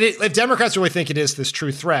if Democrats really think it is this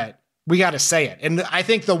true threat, we got to say it. And I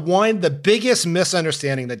think the biggest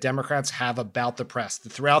misunderstanding that Democrats have about the press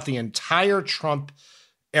throughout the entire Trump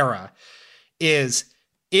era is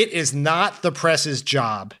it is not the press's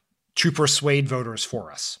job to persuade voters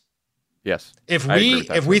for us. Yes. If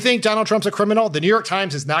we think Donald Trump's a criminal, the New York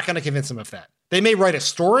Times is not going to convince them of that. They may write a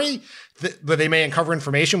story, but they may uncover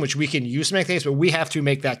information which we can use to make the case, but we have to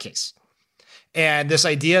make that case. And this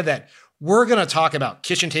idea that we're going to talk about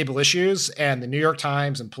kitchen table issues and the New York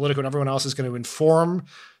Times and Politico and everyone else is going to inform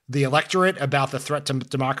the electorate about the threat to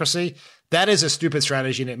democracy, that is a stupid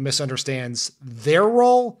strategy, and it misunderstands their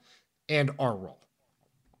role and our role.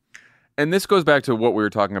 And this goes back to what we were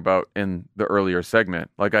talking about in the earlier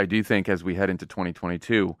segment. Like, I do think as we head into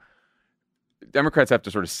 2022, Democrats have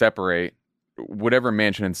to sort of separate whatever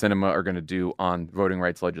Manchin and Sinema are going to do on voting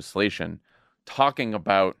rights legislation, talking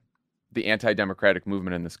about the anti-democratic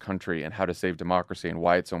movement in this country and how to save democracy and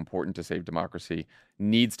why it's so important to save democracy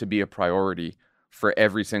needs to be a priority for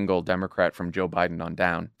every single Democrat from Joe Biden on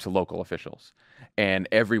down to local officials. And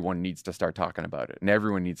everyone needs to start talking about it. And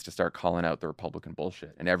everyone needs to start calling out the Republican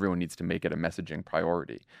bullshit. And everyone needs to make it a messaging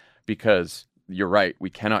priority. Because you're right, we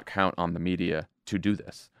cannot count on the media to do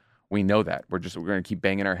this. We know that. We're going to keep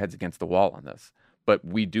banging our heads against the wall on this. But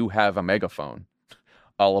we do have a megaphone,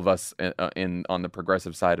 all of us on the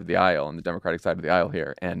progressive side of the aisle, on the Democratic side of the aisle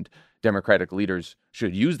here. And Democratic leaders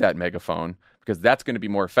should use that megaphone, because that's going to be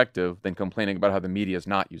more effective than complaining about how the media is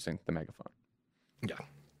not using the megaphone. Yeah.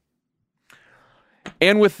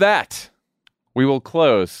 And with that, we will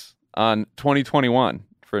close on 2021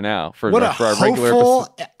 for now. For what our regular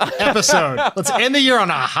episode. Let's end the year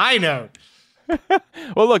on a high note.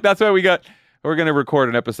 Well, look, that's why we're going to record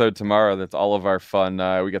an episode tomorrow. That's all of our fun.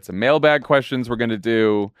 We got some mailbag questions we're going to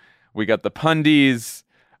do. We got the pundies,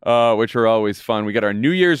 which are always fun. We got our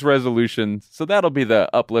New Year's resolutions. So that'll be the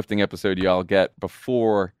uplifting episode y'all get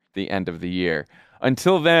before the end of the year.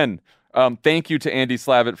 Until then, thank you to Andy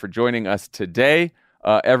Slavitt for joining us today.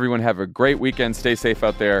 Everyone have a great weekend. Stay safe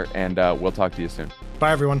out there, and we'll talk to you soon.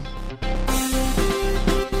 Bye, everyone.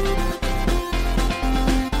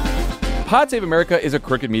 Pod Save America is a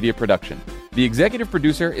Crooked Media production. The executive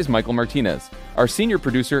producer is Michael Martinez. Our senior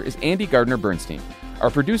producer is Andy Gardner-Bernstein. Our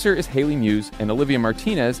producer is Haley Muse, and Olivia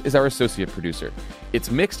Martinez is our associate producer. It's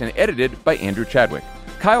mixed and edited by Andrew Chadwick.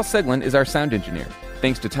 Kyle Seglin is our sound engineer.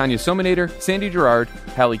 Thanks to Tanya Sominator, Sandy Gerard,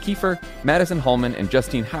 Hallie Kiefer, Madison Hallman, and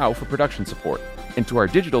Justine Howe for production support. And to our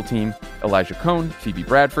digital team, Elijah Cohn, Phoebe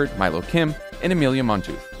Bradford, Milo Kim, and Amelia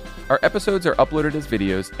Montooth. Our episodes are uploaded as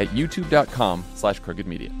videos at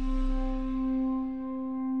youtube.com/crookedmedia.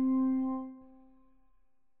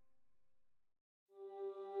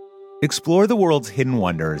 Explore the world's hidden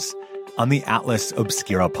wonders on the Atlas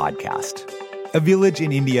Obscura podcast. A village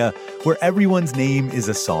in India where everyone's name is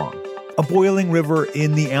a song. A boiling river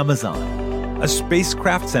in the Amazon. A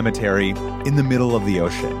spacecraft cemetery in the middle of the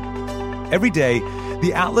ocean. Every day,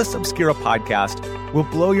 the Atlas Obscura podcast will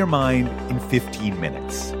blow your mind in 15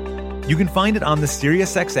 minutes. You can find it on the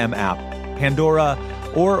SiriusXM app, Pandora,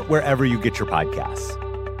 or wherever you get your podcasts.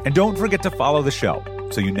 And don't forget to follow the show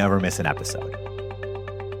so you never miss an episode.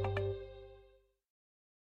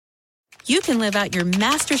 You can live out your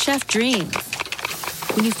MasterChef dreams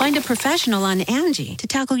when you find a professional on Angie to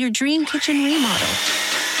tackle your dream kitchen remodel.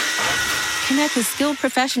 Connect with skilled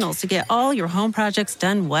professionals to get all your home projects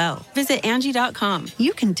done well. Visit Angie.com.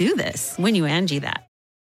 You can do this when you Angie that.